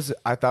thought it was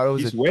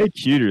He's way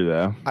cuter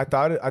though. I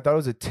thought it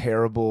was a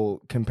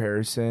terrible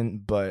comparison,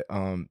 but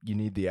you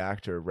need the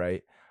actor,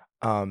 right?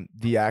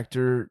 The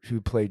actor who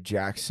played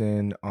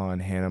Jackson on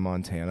Hannah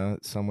Montana,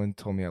 someone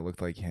told me I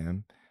looked like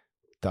him.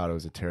 Thought it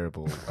was a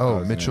terrible.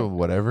 Mitchell,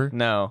 whatever.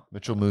 No.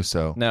 Mitchell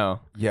Musso.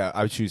 No. Yeah,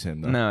 I would choose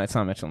him though. No, it's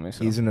not Mitchell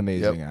Musso. He's an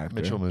amazing Yep, actor.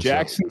 Mitchell Musso.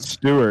 Jackson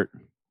Stewart.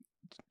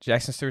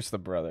 Jackson Stewart's the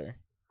brother.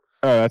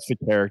 Oh, that's the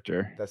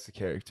character. That's the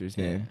character's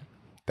Yeah. name.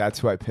 That's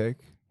who I pick.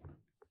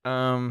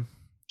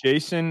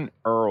 Jason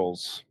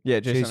Earls. Yeah,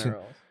 Jason, Jason-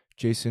 Earls.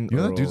 Jason. You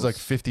know that dude's Earls. like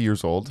 50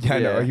 years old. Yeah, I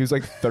know. Yeah. He was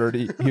like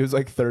 30. He was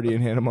like 30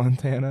 in Hannah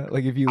Montana.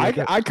 Like if you look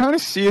at I kind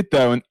of see it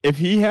though, and if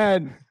you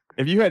had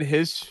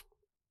his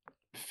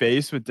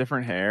face with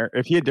different hair,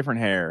 if he had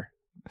different hair,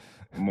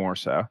 more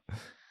so.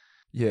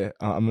 yeah,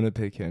 I'm gonna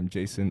pick him,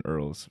 Jason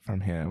Earls from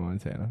Hannah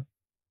Montana.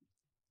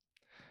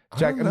 I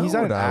Jack, don't know he's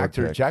not an what I would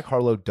actor. pick. Jack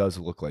Harlow does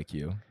look like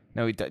you.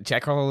 No,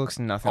 Jack Harlow looks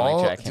nothing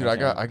All, like Jack. dude,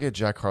 I get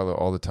Jack Harlow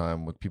all the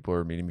time when people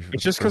are meeting me. For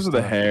It's the just because first of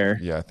the time. hair.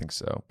 Yeah, I think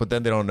so. But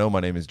then they don't know my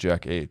name is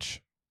Jack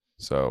H.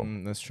 So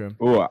That's true.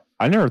 Oh,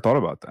 I never thought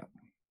about that.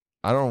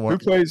 I don't Who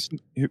want plays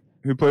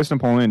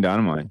Napoleon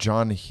Dynamite?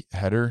 John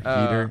Heder.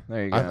 Heater.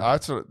 There you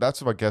go.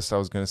 That's what I guess I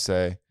was gonna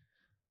say.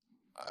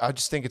 I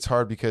just think it's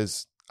hard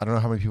because I don't know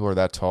how many people are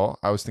that tall.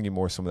 I was thinking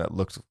more someone that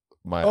looked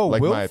my Will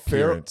my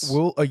appearance.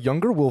 a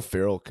younger Will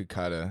Ferrell could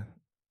kind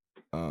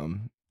of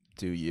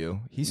do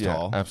you. He's Yeah,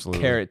 tall.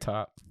 absolutely. Carrot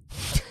Top.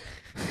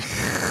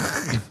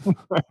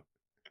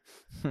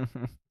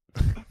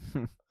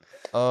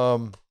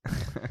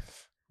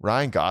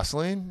 Ryan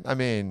Gosling. I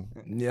mean,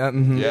 Yeah,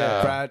 mhm.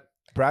 Yeah.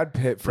 Brad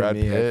Pitt for Brad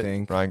me, Pitt, I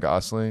think. Ryan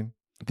Gosling.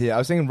 Yeah, I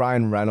was thinking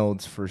Ryan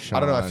Reynolds for Sean. I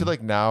don't know. I feel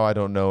like now I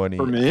don't know any.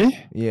 For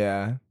me?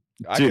 Yeah.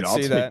 I Dude, could I'll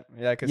see take- that.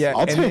 Yeah, I could Yeah, see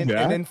I'll that. and, take then,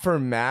 that. and then for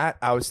Matt,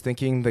 I was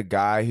thinking the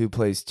guy who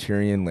plays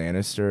Tyrion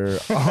Lannister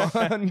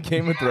on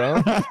Game of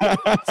Thrones.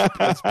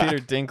 That's Peter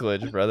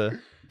Dinklage,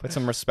 brother. Put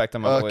some respect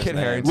on my boy's Kit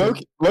name.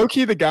 Harington.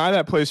 Low-key, the guy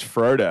that plays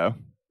Frodo.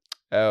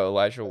 Oh,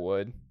 Elijah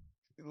Wood.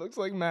 It looks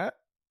like Matt.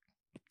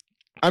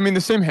 I mean,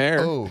 the same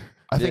hair. Oh,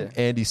 I think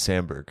Andy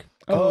Samberg.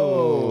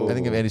 Oh. I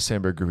think if Andy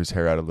Samberg grew his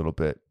hair out a little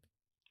bit.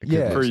 it could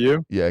Yeah. look- For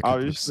you? Yeah, it could look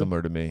Obviously.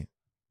 similar to me.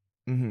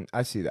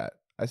 I see that.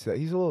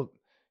 He's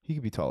he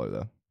could be taller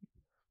though.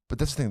 But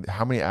that's the thing.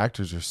 How many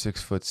actors are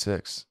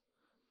 6'6"?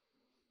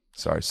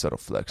 Sorry, subtle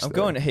flex. I'm there.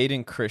 going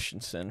Hayden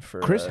Christensen for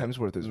Chris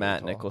Hemsworth is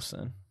Matt really tall.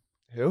 Nicholson.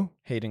 Who?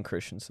 Hayden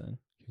Christensen.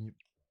 Can you-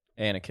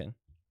 Anakin.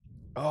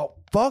 Oh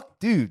fuck,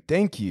 dude!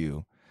 Thank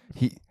you.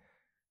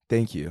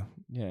 Thank you.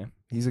 Yeah.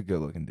 He's a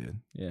good-looking dude.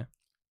 Yeah.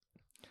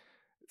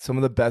 Some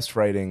of the best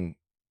writing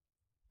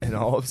in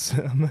all of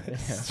cinema. Yeah.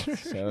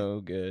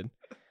 So good.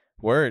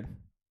 Word.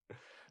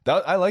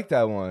 I like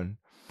that one,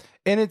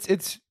 and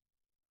it's.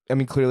 I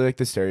mean, clearly, like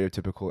the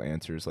stereotypical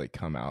answers like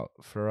come out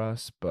for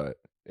us, but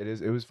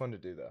it was fun to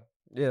do though.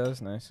 Yeah,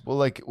 that's nice.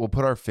 We'll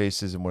put our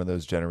faces in one of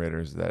those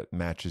generators that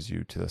matches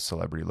you to a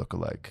celebrity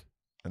lookalike,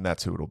 and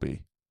that's who it'll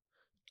be.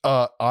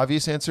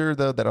 Obvious answer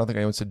though that I don't think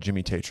anyone said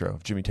Jimmy Tatro.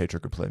 If Jimmy Tatro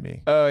could play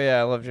me, Oh yeah,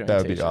 I love Jimmy. That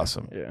would be Tatro.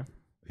 awesome. Yeah.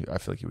 I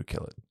feel like he would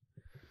kill it.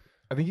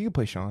 I think you could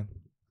play Sean.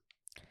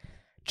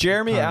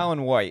 Jeremy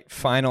Allen White.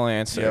 Final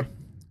answer. Yep.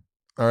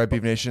 All right,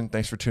 Beef Nation.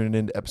 Thanks for tuning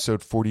in to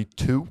episode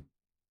 42.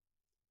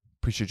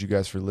 Appreciate you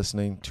guys for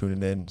listening,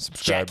 tuning in,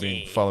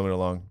 subscribing, following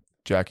along.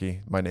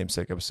 Jackie, my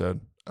namesake episode.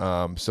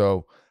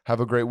 So have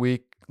a great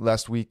week.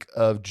 Last week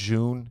of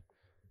June.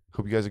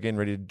 Hope you guys are getting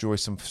ready to enjoy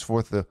some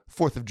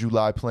 4th of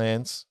July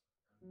plans.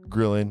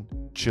 Grilling,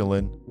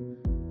 chilling,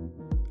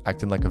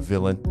 acting like a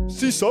villain.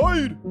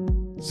 Seaside!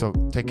 So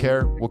take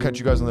care. We'll catch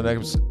you guys on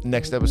the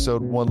next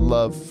episode. One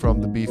love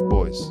from the Beef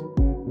Boys.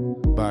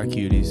 Bye,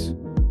 cuties.